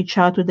need to reach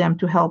out to them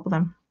to help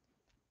them.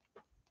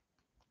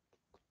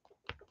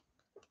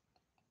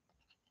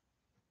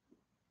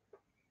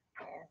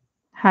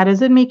 How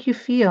does it make you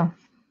feel?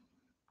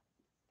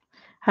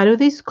 How do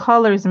these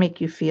colors make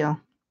you feel?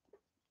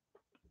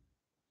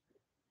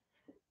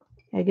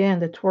 Again,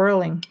 the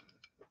twirling.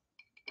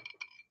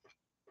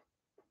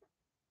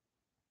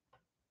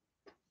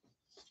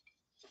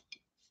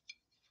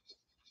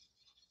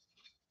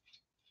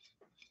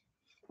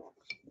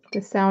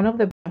 The sound of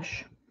the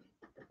brush.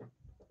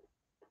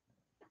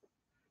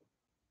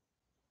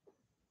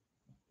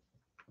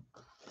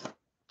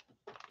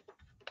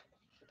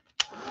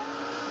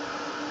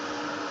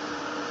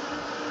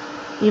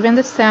 Even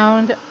the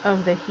sound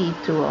of the heat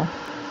tool.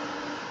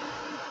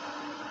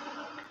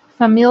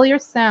 Familiar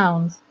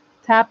sounds.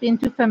 Tap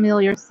into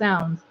familiar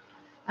sounds.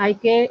 Hay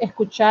que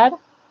escuchar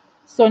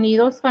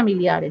sonidos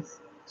familiares.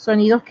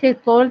 Sonidos que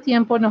todo el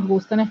tiempo nos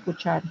gustan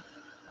escuchar.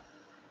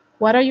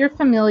 What are your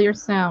familiar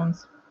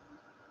sounds?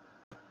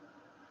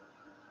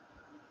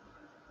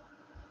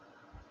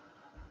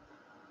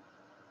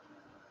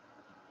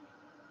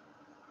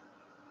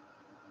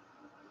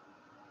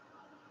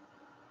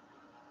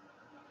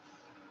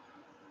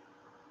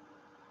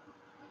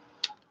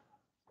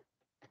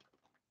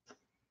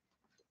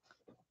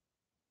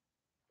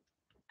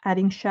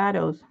 adding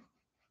shadows.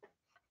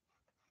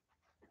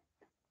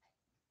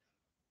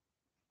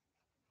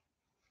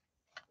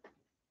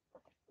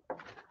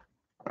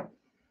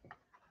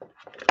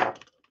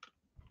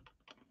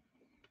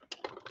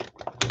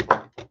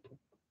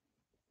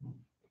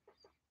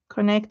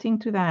 Connecting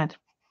to that,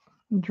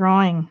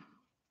 drawing,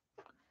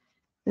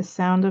 the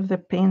sound of the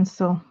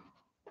pencil,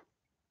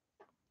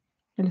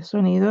 el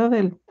sonido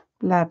del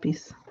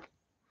lápiz.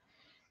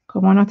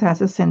 ¿Cómo nos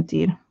hace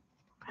sentir?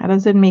 How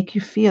does it make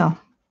you feel?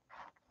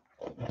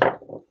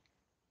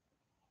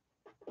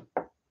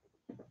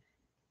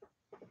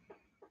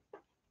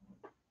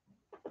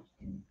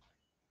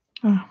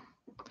 Oh.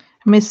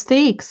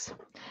 Mistakes.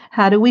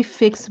 How do we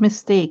fix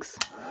mistakes?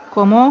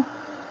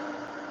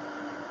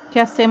 ¿Qué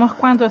hacemos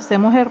cuando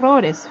hacemos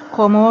errores?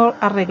 ¿Cómo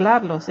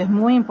arreglarlos? Es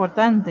muy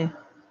importante.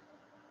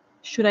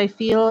 Should I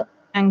feel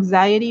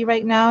anxiety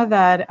right now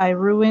that I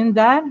ruined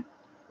that?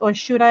 Or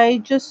should I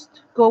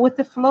just go with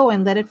the flow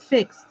and let it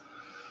fix?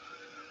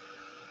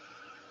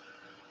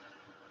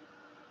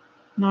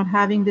 Not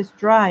having this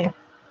drive.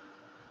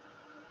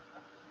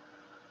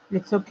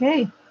 It's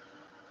okay.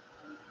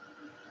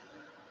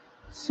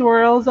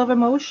 Swirls of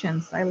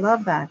emotions. I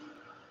love that.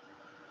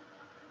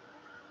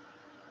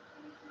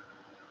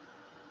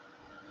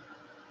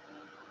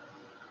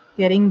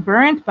 Getting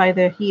burnt by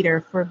the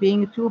heater for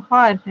being too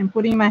hot and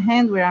putting my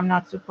hand where I'm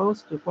not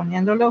supposed to.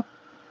 Poniendo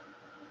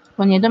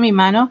mi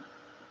mano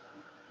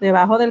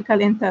debajo del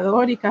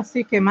calentador y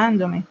casi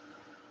quemándome.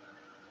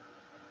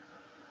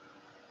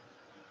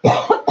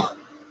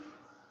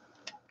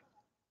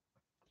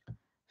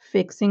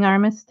 Fixing our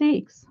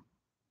mistakes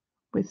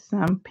with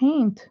some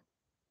paint.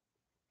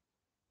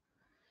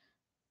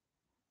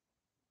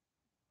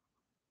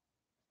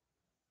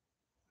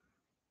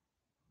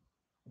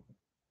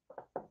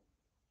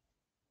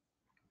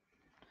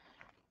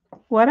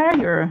 What are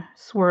your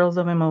swirls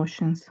of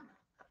emotions?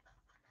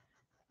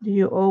 Do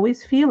you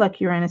always feel like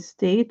you're in a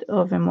state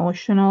of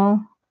emotional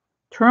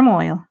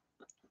turmoil?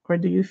 Or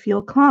do you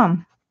feel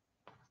calm?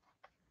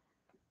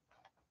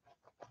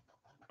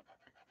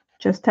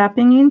 Just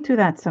tapping into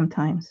that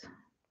sometimes.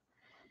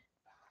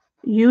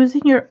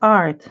 Using your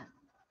art.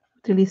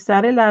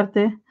 Utilizar el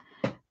arte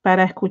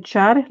para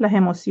escuchar las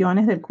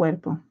emociones del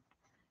cuerpo.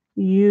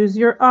 Use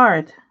your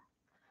art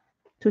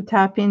to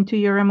tap into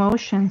your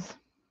emotions.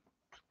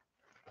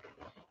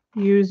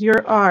 Use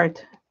your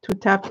art to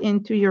tap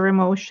into your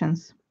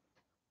emotions.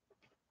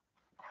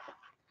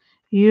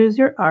 Use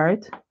your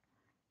art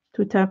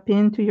to tap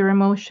into your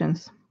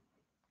emotions.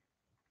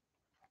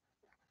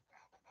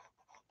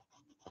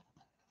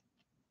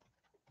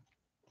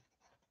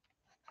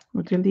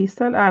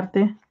 Utiliza el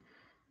arte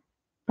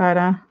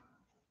para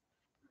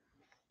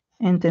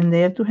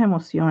entender tus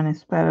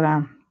emociones,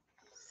 para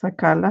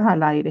sacarlas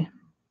al aire.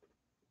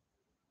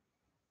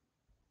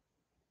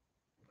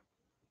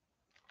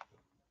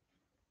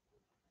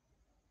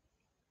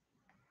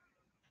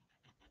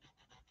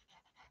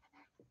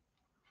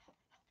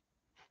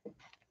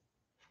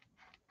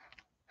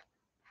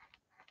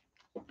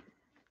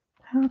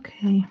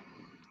 Okay,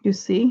 you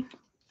see?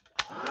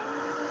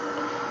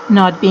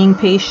 Not being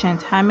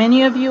patient. How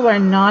many of you are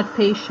not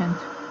patient?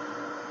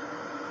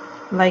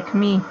 Like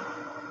me.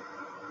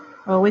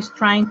 Always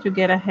trying to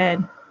get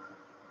ahead.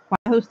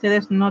 ¿Cuántos de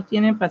ustedes no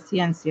tienen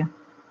paciencia?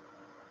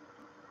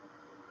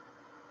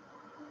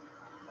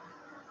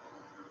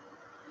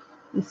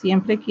 Y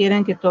siempre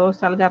quieren que todo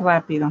salga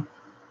rápido.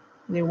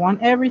 They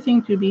want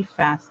everything to be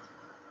fast.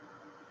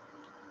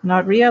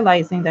 Not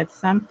realizing that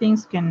some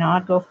things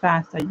cannot go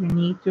fast, that you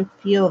need to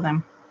feel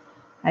them.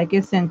 Hay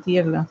que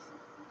sentirlos.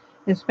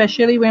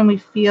 Especially when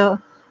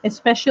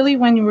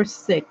we're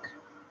sick,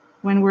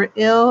 when we're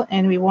ill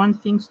and we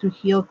want things to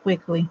heal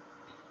quickly.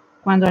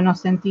 Cuando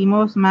nos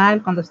sentimos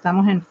mal, cuando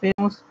estamos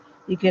enfermos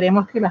y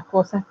queremos que las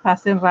cosas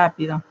pasen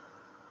rápido.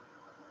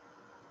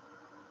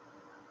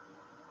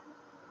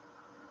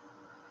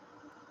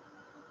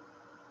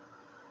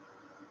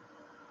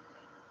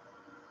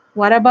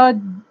 What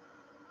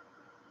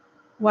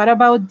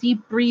about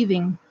deep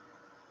breathing?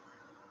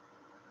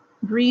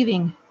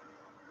 Breathing.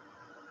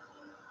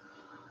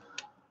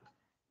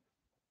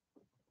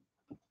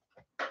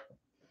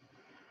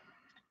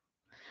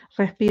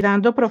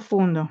 Respirando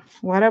profundo.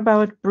 What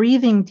about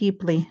breathing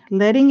deeply?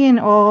 Letting in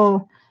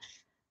all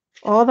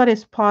that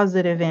is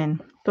positive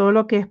in. Todo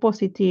lo que es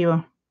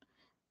positivo.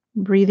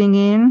 Breathing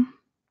in.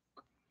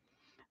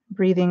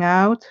 Breathing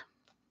out.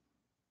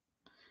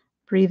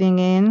 Breathing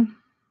in.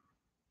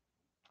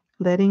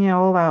 Letting it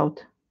all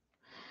out.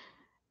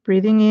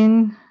 Breathing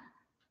in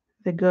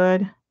the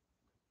good.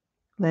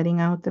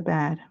 Letting out the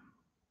bad.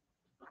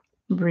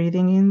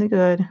 Breathing in the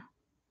good.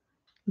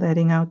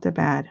 Letting out the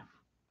bad.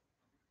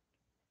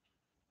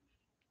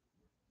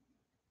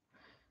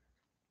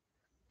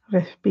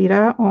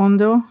 Respira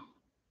hondo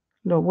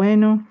lo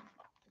bueno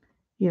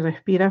y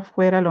respira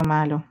fuera lo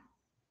malo.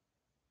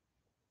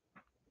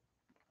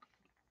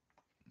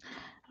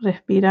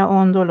 Respira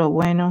hondo lo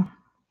bueno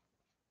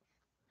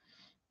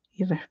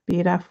y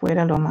respira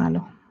fuera lo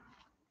malo.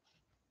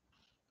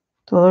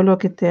 Todo lo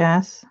que te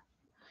has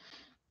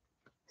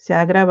se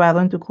ha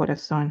grabado en tu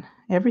corazón.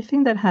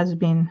 Everything that has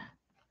been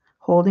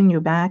holding you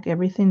back,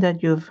 everything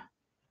that you've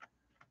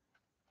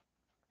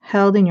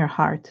held in your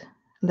heart,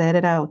 let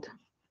it out.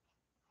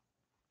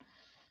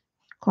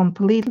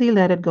 Completely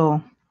let it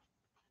go.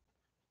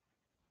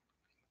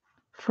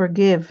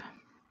 Forgive.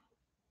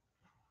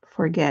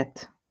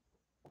 Forget.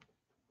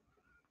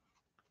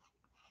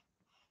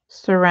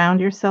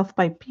 Surround yourself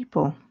by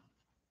people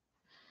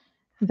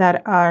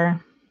that are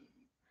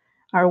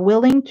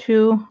willing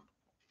to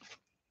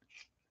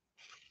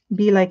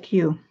be like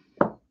you.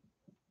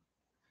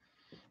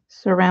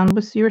 Surround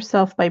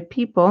yourself by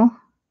people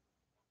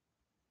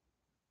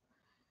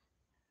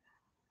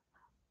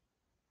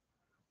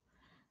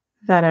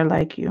that are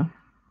like you.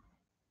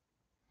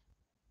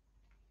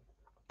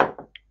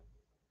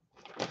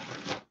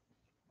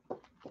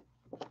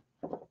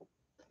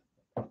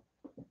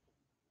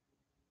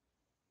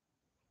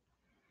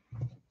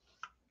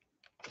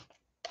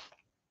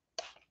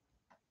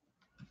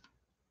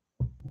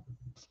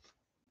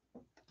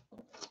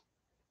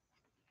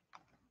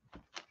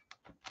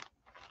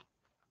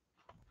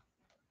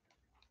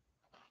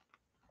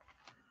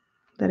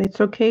 That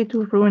it's okay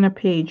to ruin a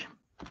page.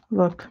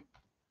 Look.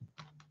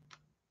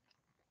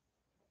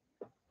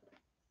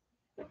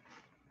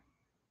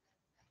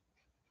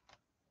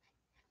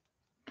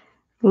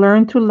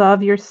 Learn to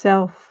love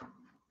yourself.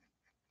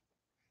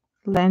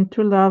 Learn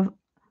to love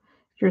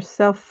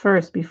yourself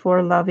first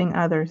before loving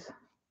others.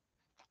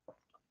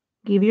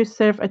 Give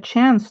yourself a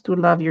chance to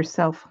love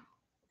yourself.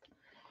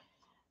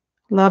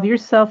 Love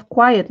yourself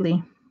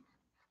quietly.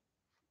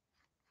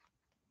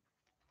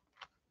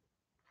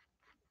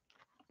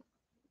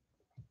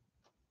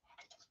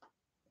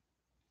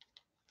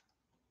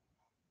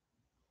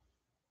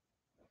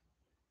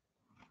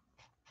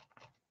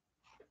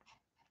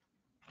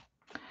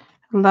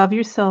 Love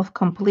yourself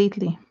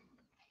completely.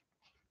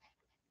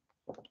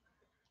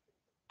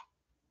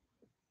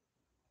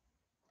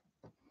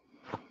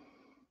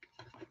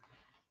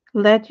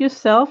 Let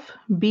yourself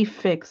be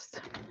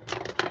fixed.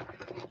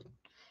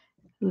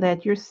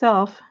 Let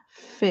yourself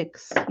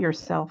fix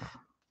yourself.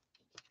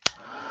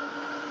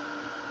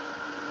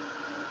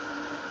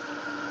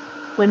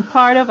 When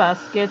part of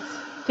us gets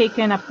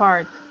taken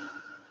apart,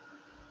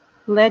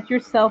 let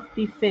yourself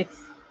be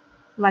fixed.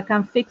 Like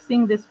I'm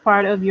fixing this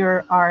part of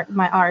your art,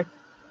 my art.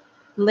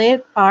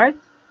 Let art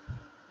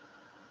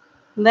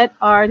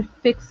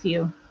fix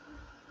you.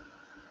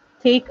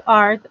 Take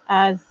art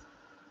as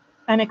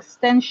an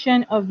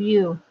extension of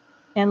you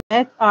and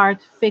let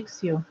art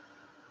fix you.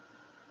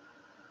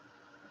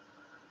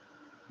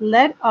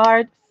 Let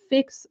art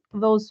fix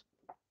those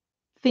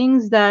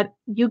things that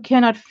you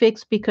cannot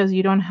fix because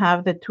you don't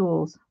have the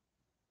tools.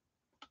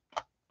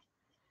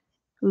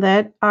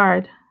 Let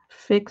art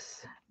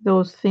fix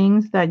those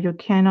things that you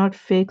cannot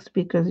fix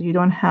because you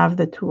don't have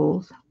the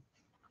tools.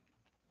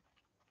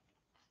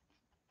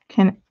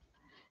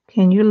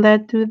 Can you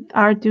let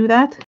art do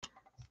that?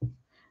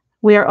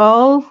 We are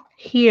all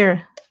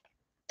here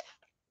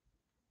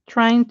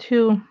trying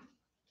to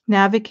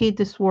navigate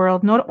this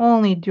world, not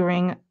only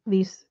during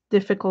these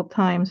difficult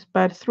times,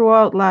 but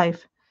throughout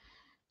life.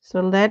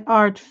 So let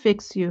art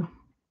fix you.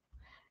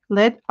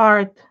 Let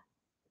art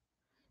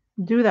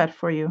do that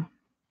for you.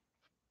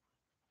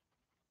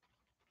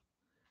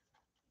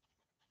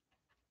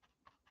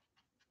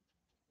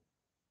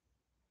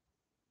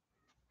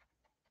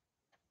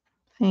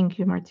 Thank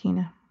you,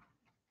 Martina.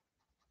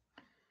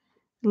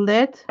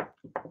 Let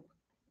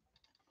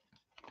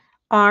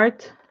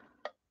art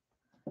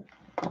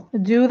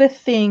do the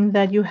thing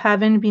that you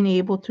haven't been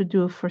able to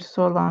do for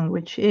so long,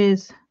 which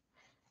is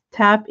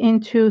tap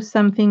into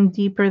something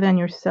deeper than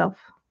yourself.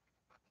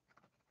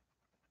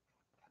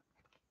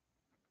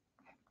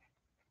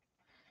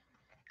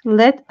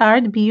 Let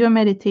art be your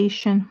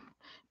meditation,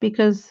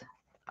 because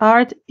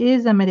art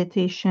is a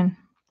meditation.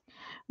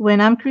 When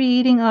I'm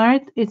creating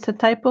art, it's a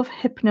type of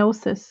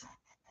hypnosis.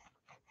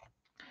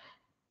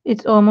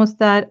 It's almost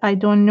that I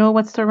don't know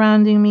what's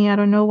surrounding me. I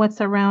don't know what's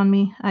around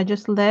me. I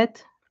just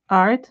let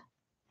art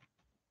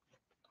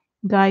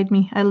guide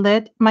me. I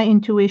let my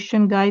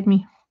intuition guide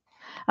me.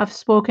 I've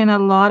spoken a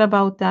lot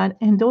about that.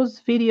 And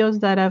those videos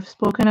that I've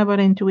spoken about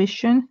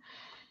intuition,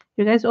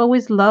 you guys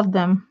always love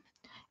them.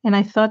 And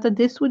I thought that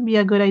this would be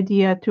a good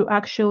idea to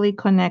actually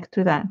connect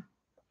to that.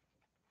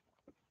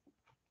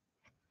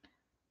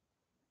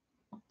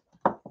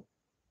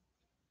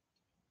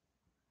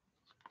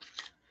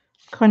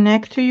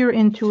 Connect to your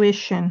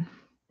intuition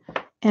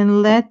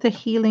and let the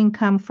healing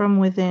come from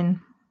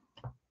within.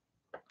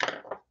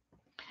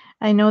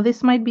 I know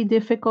this might be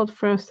difficult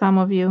for some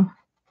of you.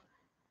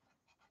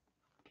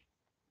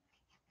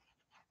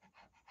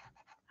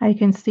 I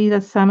can see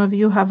that some of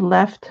you have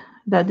left,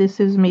 that this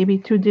is maybe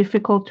too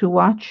difficult to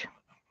watch.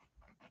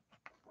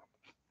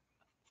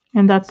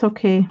 And that's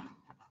okay.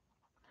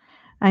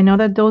 I know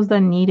that those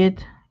that need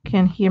it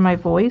can hear my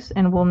voice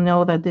and will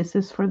know that this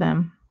is for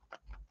them.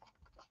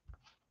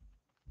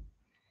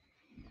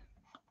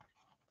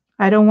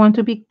 I don't want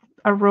to be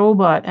a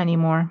robot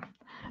anymore.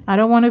 I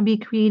don't want to be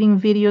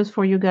creating videos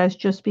for you guys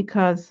just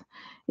because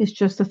It's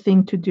just a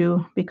thing to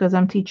do because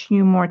I'm teaching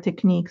you more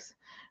techniques.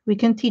 We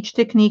can teach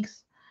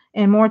techniques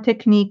and more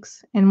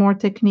techniques and more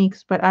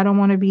techniques, but I don't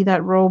want to be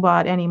that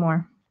robot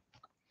anymore.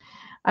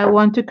 I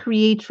want to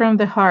create from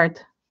the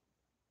heart.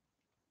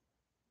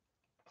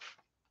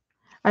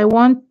 I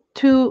want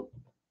to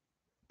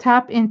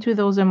tap into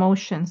those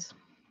emotions.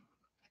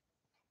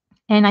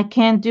 And I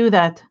can't do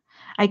that.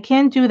 I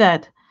can't do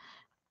that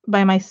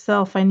by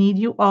myself. I need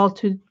you all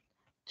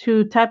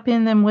to tap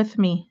in them with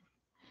me.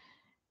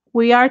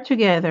 We are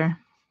together.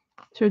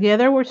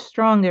 Together we're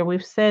stronger.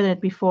 We've said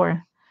it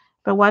before.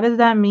 But what does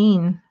that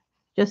mean?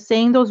 Just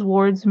saying those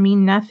words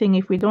mean nothing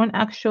if we don't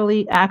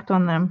actually act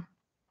on them.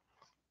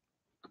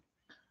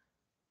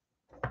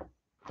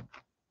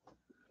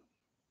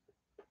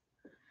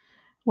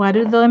 What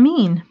do they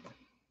mean?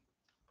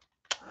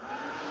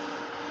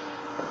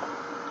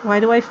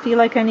 Why do I feel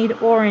like I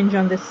need orange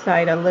on this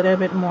side a little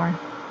bit more?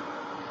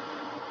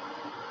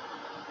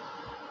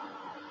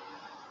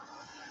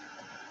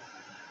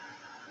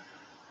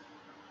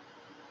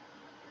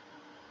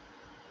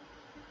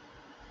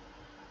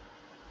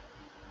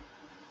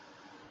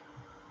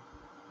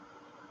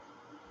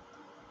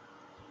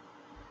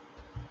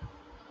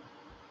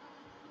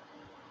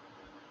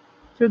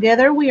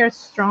 Together we are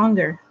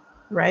stronger,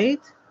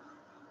 right?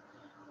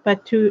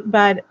 But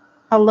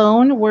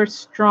alone we're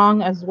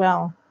strong as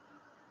well.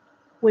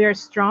 We are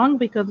strong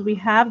because we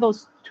have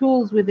those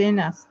tools within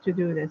us to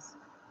do this.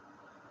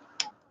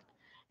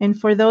 And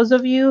for those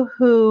of you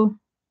who've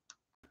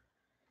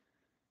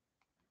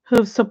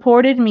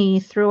supported me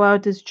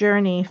throughout this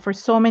journey for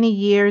so many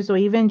years or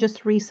even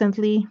just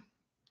recently,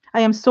 I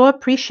am so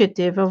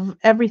appreciative of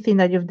everything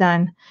that you've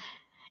done.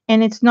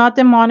 And it's not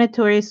the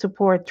monetary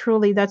support.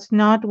 Truly, that's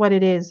not what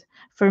it is.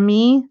 For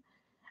me,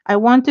 I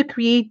want to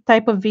create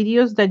type of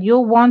videos that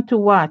you'll want to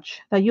watch,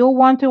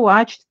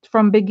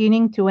 from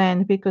beginning to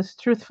end, because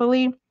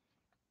truthfully,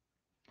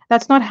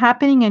 that's not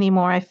happening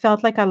anymore. I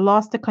felt like I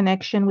lost the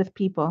connection with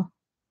people.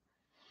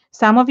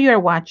 Some of you are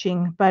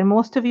watching, but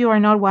most of you are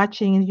not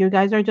watching. You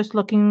guys are just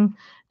looking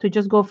to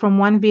just go from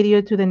one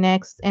video to the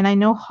next. And I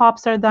know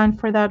hops are done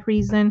for that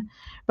reason,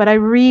 but I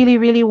really,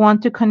 really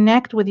want to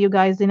connect with you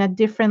guys in a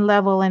different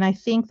level. And I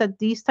think that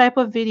these type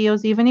of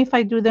videos, even if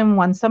I do them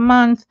once a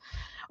month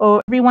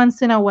or every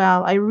once in a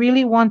while, I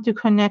really want to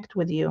connect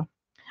with you.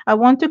 I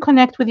want to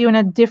connect with you on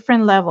a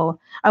different level.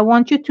 I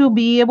want you to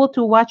be able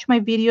to watch my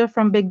video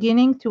from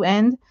beginning to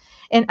end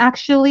and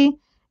actually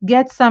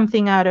get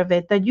something out of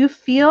it, that you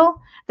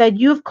feel that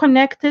you've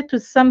connected to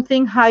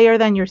something higher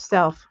than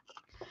yourself.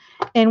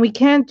 And we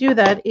can't do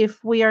that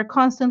if we are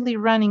constantly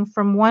running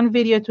from one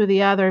video to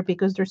the other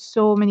because there's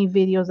so many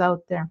videos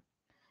out there.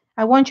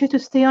 I want you to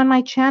stay on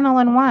my channel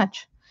and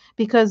watch,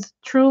 because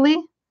truly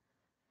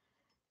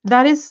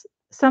that is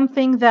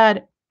something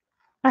that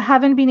I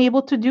haven't been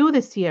able to do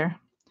this year.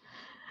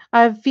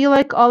 I feel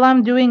like all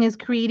I'm doing is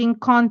creating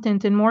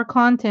content and more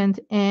content,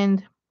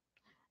 and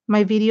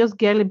my videos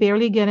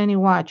barely get any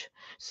watch.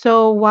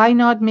 So why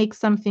not make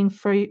something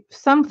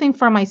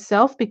for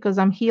myself, because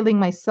I'm healing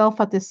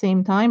myself at the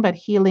same time, but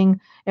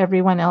healing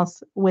everyone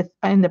else with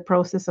in the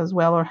process as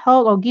well, or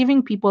help or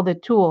giving people the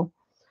tool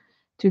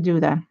to do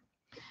that.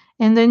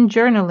 And then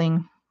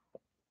journaling,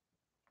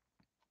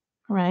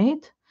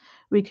 right?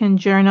 We can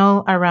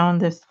journal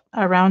around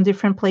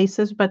different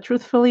places, but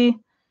truthfully,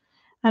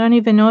 I don't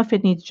even know if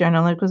it needs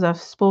journaling because I've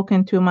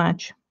spoken too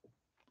much.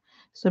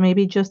 So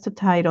maybe just a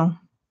title.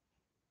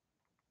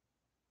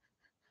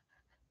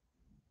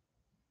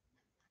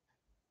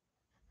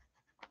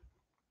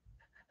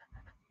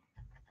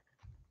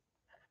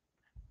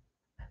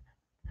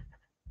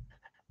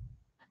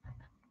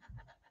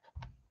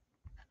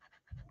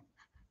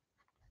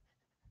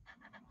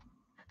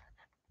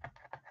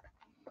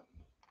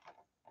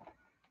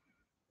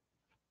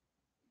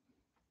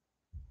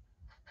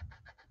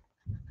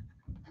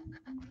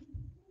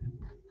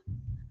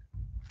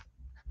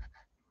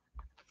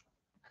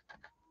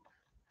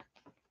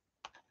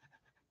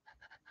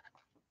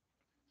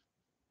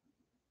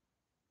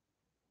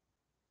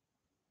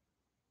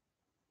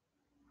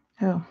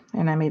 Oh,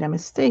 and I made a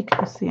mistake.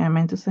 Let's see, I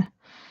meant to say.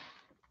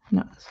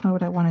 No, that's not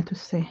what I wanted to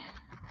say.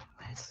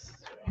 Let's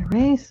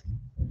erase.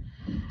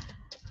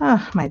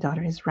 Ah, my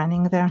daughter is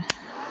running there,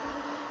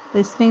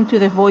 listening to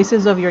the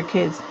voices of your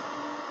kids.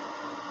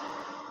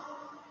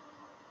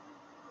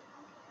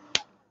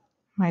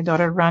 My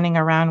daughter running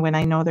around when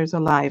I know there's a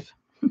live.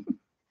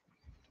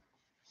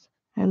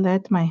 I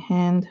let my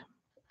hand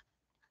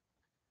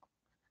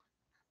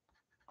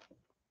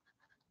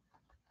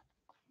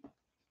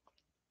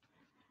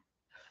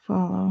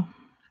follow.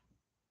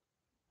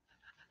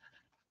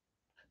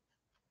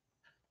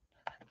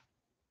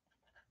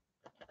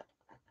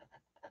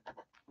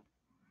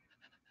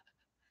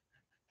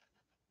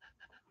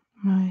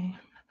 My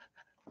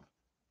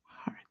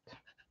heart.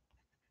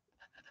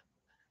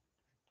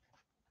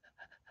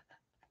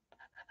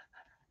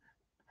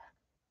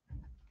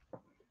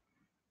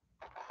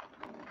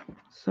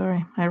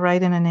 Sorry, I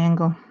write in an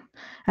angle.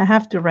 I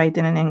have to write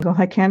in an angle.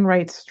 I can't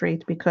write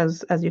straight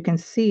because, as you can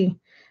see,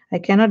 I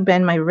cannot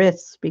bend my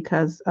wrists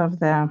because of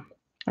the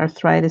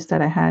arthritis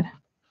that I had.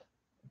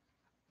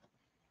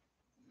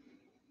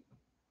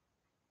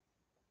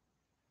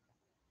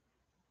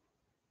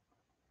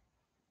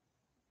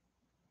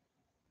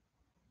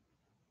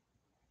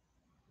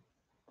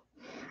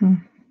 Hmm.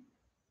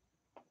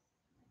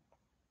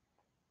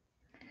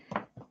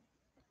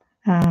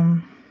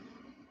 Um,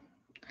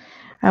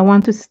 I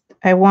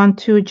want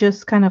to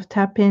just kind of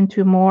tap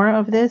into more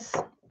of this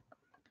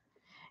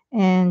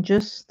and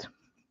just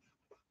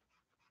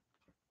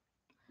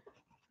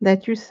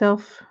let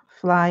yourself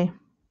fly.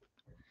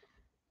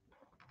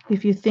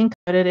 If you think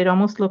about it, it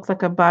almost looks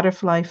like a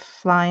butterfly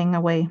flying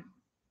away.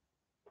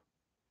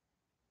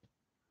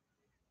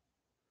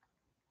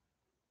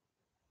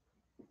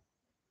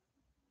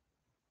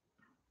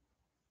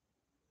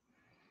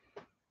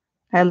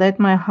 I let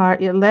my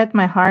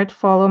heart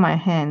follow my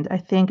hand. I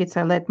think it's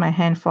I let my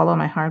hand follow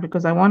my heart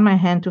because I want my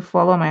hand to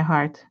follow my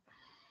heart,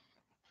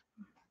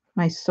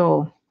 my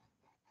soul.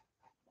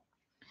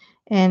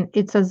 And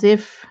it's as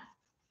if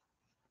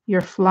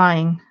you're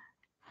flying,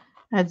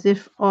 as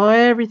if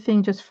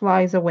everything just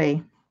flies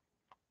away.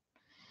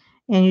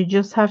 And you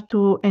just have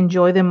to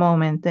enjoy the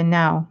moment, the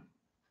now.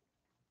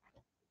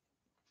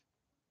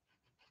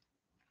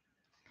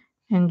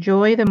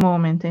 Enjoy the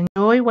moment.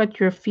 Enjoy what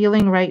you're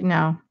feeling right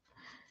now.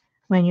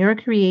 When you're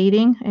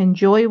creating,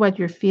 enjoy what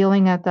you're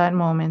feeling at that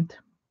moment.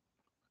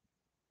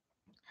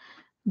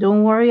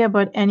 Don't worry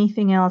about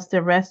anything else.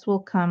 The rest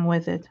will come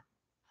with it.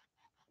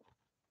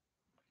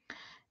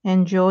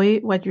 Enjoy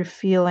what you're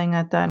feeling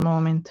at that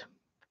moment.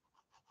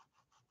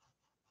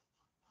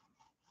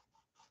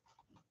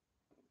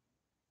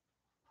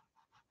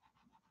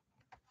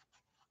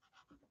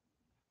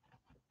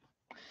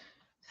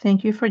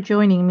 Thank you for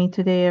joining me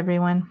today,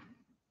 everyone.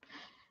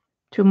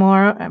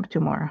 Tomorrow.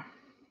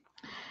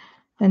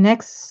 The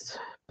next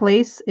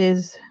place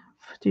is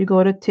to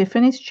go to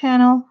Tiffany's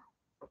channel.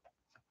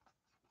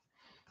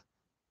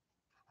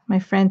 My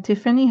friend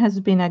Tiffany has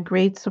been a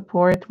great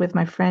support with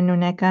my friend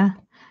Nuneka.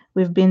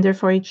 We've been there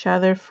for each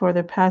other for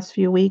the past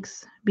few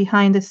weeks,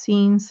 behind the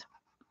scenes,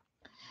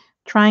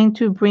 trying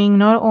to bring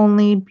not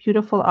only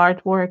beautiful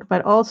artwork,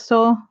 but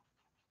also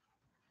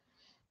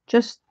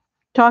just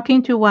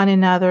talking to one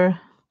another,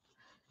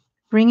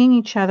 bringing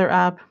each other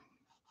up,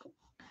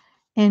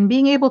 and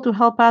being able to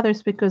help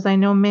others, because I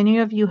know many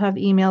of you have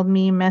emailed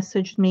me,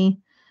 messaged me,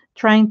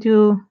 trying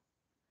to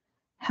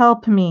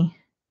help me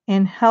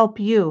and help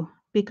you.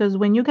 Because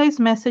when you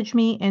guys message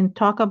me and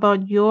talk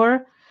about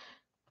your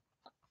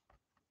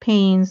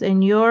pains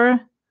and your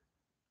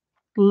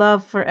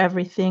love for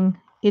everything,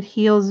 it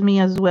heals me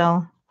as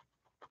well.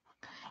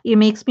 It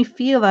makes me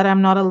feel that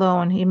I'm not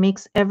alone. It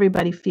makes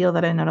everybody feel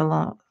that I'm not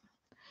alone.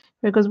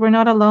 Because we're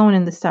not alone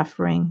in the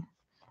suffering.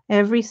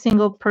 Every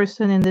single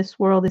person in this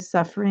world is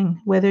suffering,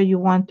 whether you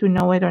want to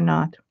know it or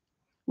not,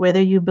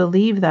 whether you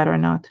believe that or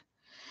not.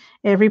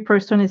 Every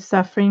person is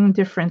suffering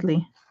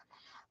differently.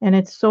 And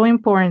it's so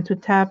important to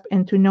tap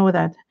and to know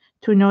that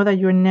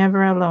you're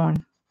never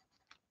alone.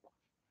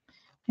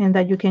 And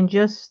that you can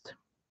just,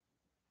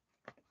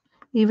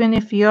 even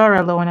if you're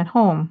alone at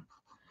home,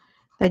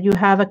 that you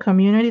have a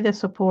community that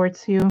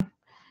supports you,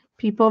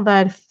 people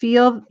that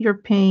feel your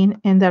pain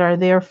and that are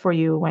there for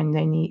you when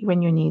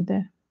you need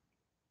it.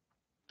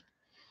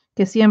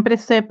 Que siempre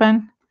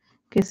sepan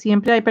que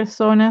siempre hay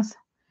personas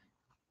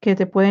que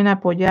te pueden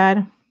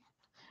apoyar.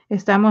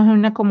 Estamos en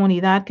una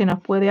comunidad que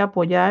nos puede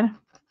apoyar,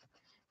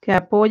 que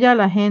apoya a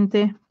la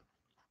gente.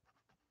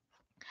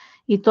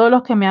 Y todos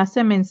los que me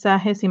hacen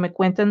mensajes y me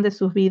cuentan de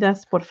sus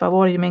vidas, por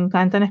favor, y me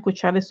encantan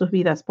escuchar de sus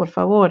vidas, por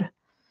favor,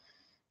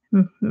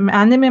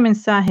 mándenme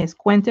mensajes,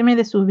 cuéntenme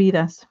de sus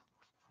vidas.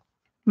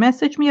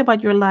 Message me about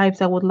your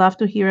lives. I would love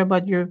to hear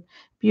about your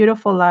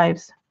beautiful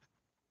lives.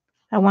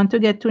 I want to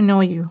get to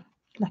know you.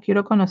 Las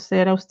quiero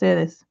conocer a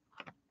ustedes.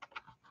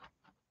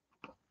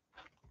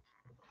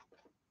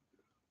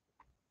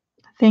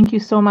 Thank you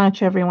so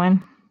much,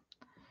 everyone.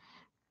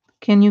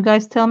 Can you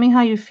guys tell me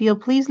how you feel?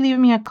 Please leave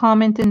me a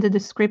comment in the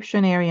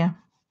description area.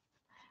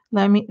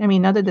 Not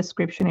the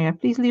description area.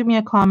 Please leave me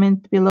a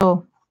comment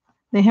below.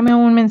 Déjenme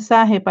un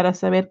mensaje para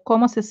saber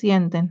cómo se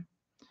sienten.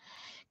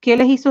 ¿Qué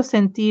les hizo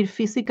sentir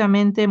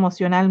físicamente,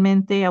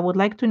 emocionalmente? I would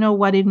like to know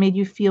what it made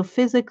you feel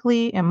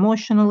physically,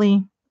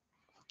 emotionally.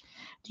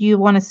 Do you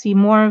want to see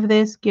more of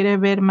this? ¿Quiere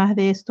ver más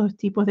de estos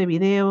tipos de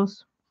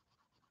videos?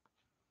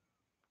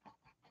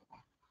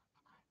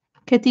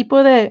 ¿Qué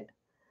tipo de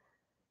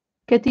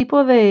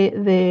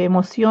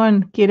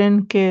emoción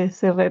quieren que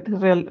se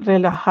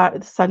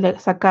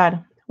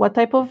sacar? What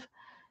type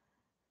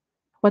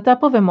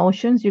of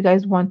emotions you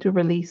guys want to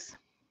release?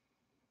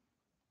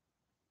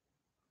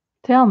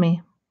 Tell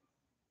me.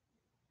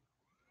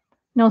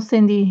 No,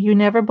 Cindy, you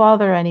never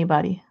bother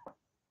anybody.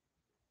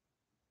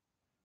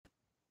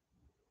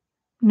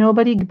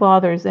 Nobody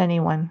bothers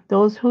anyone.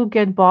 Those who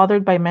get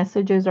bothered by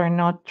messages are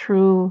not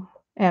true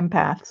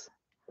empaths.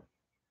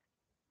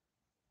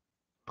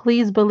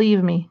 Please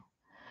believe me.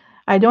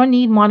 I don't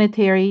need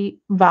monetary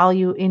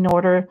value in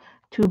order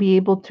to be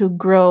able to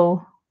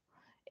grow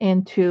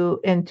and to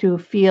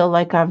feel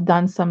like I've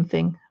done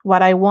something.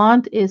 What I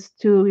want is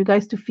to you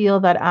guys to feel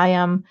that I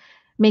am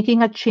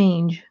making a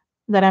change,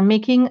 that I'm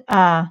making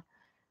a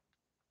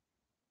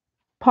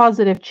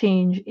positive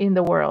change in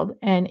the world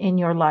and in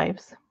your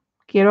lives.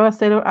 Quiero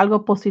hacer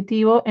algo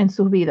positivo en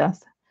sus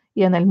vidas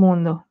y en el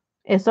mundo.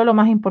 Eso es lo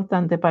más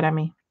importante para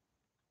mí.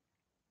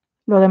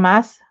 Lo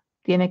demás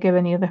tiene que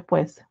venir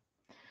después.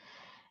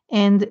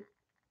 And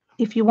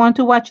if you want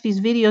to watch these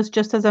videos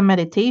just as a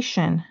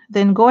meditation,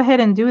 then go ahead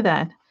and do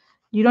that.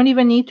 You don't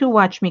even need to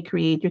watch me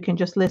create. You can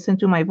just listen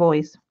to my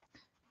voice.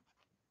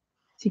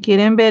 Si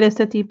quieren ver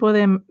este tipo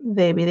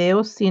de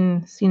videos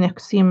sin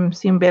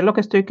ver lo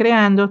que estoy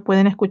creando,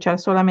 pueden escuchar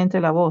solamente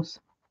la voz.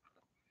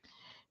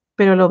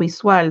 Pero lo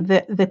visual,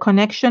 the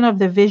connection of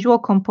the visual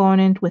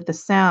component with the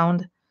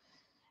sound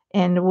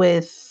and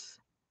with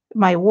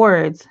my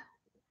words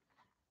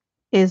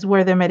is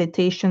where the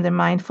meditation, the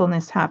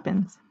mindfulness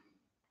happens.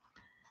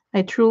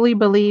 I truly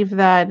believe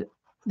that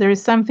there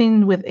is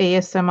something with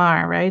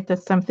ASMR, right?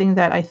 That's something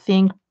that I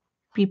think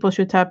people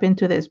should tap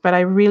into this. But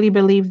I really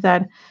believe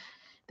that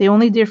the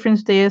only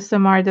difference the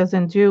ASMR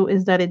doesn't do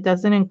is that it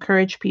doesn't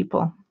encourage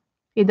people.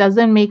 It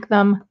doesn't make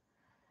them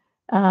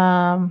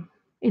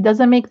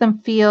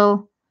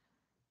feel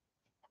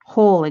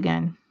whole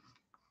again.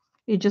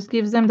 It just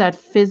gives them that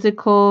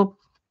physical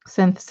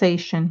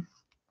sensation.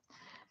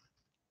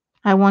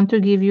 I want to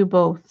give you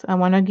both. I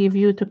want to give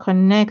you to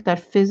connect that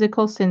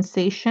physical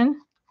sensation,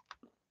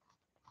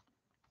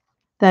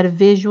 that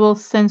visual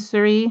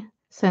sensory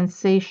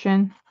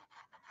sensation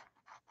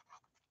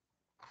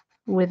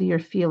with your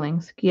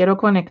feelings. Quiero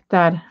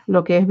conectar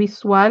lo que es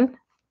visual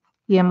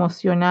y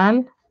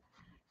emocional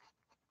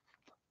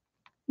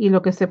y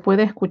lo que se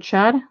puede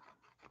escuchar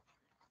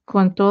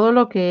con todo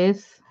lo que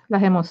es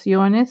las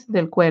emociones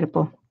del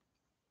cuerpo.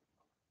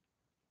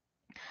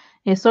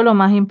 Eso es lo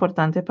más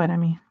importante para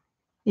mí.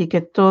 Y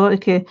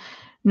que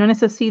no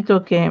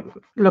necesito que,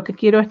 lo que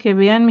quiero es que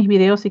vean mis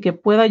videos y que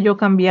pueda yo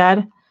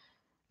cambiar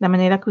la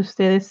manera que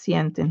ustedes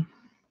sienten.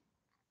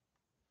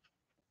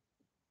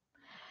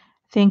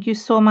 Thank you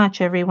so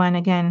much, everyone,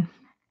 again.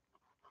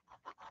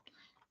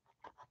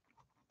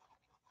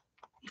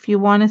 If you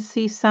want to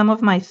see some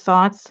of my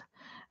thoughts,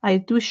 I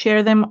do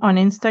share them on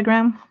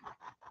Instagram.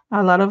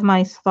 A lot of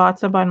my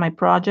thoughts about my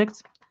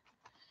projects.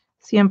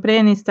 Siempre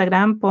en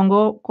Instagram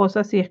pongo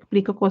cosas y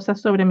explico cosas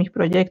sobre mis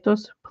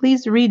proyectos.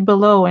 Please read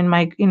below in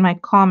my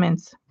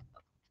comments.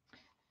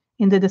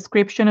 In the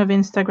description of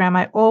Instagram,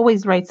 I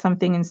always write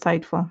something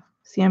insightful.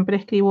 Siempre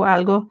escribo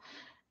algo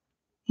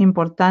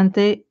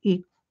importante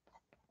y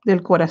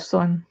del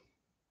corazón.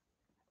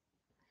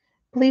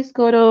 Please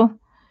go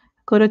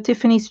to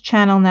Tiffany's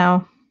channel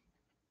now.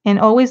 And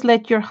always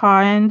let your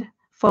hand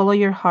follow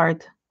your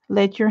heart.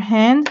 Let your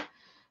hand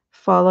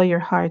follow your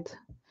heart.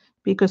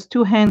 Because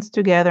two hands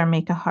together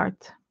make a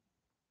heart.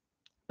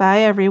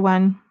 Bye,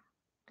 everyone.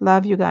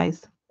 Love you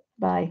guys.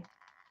 Bye.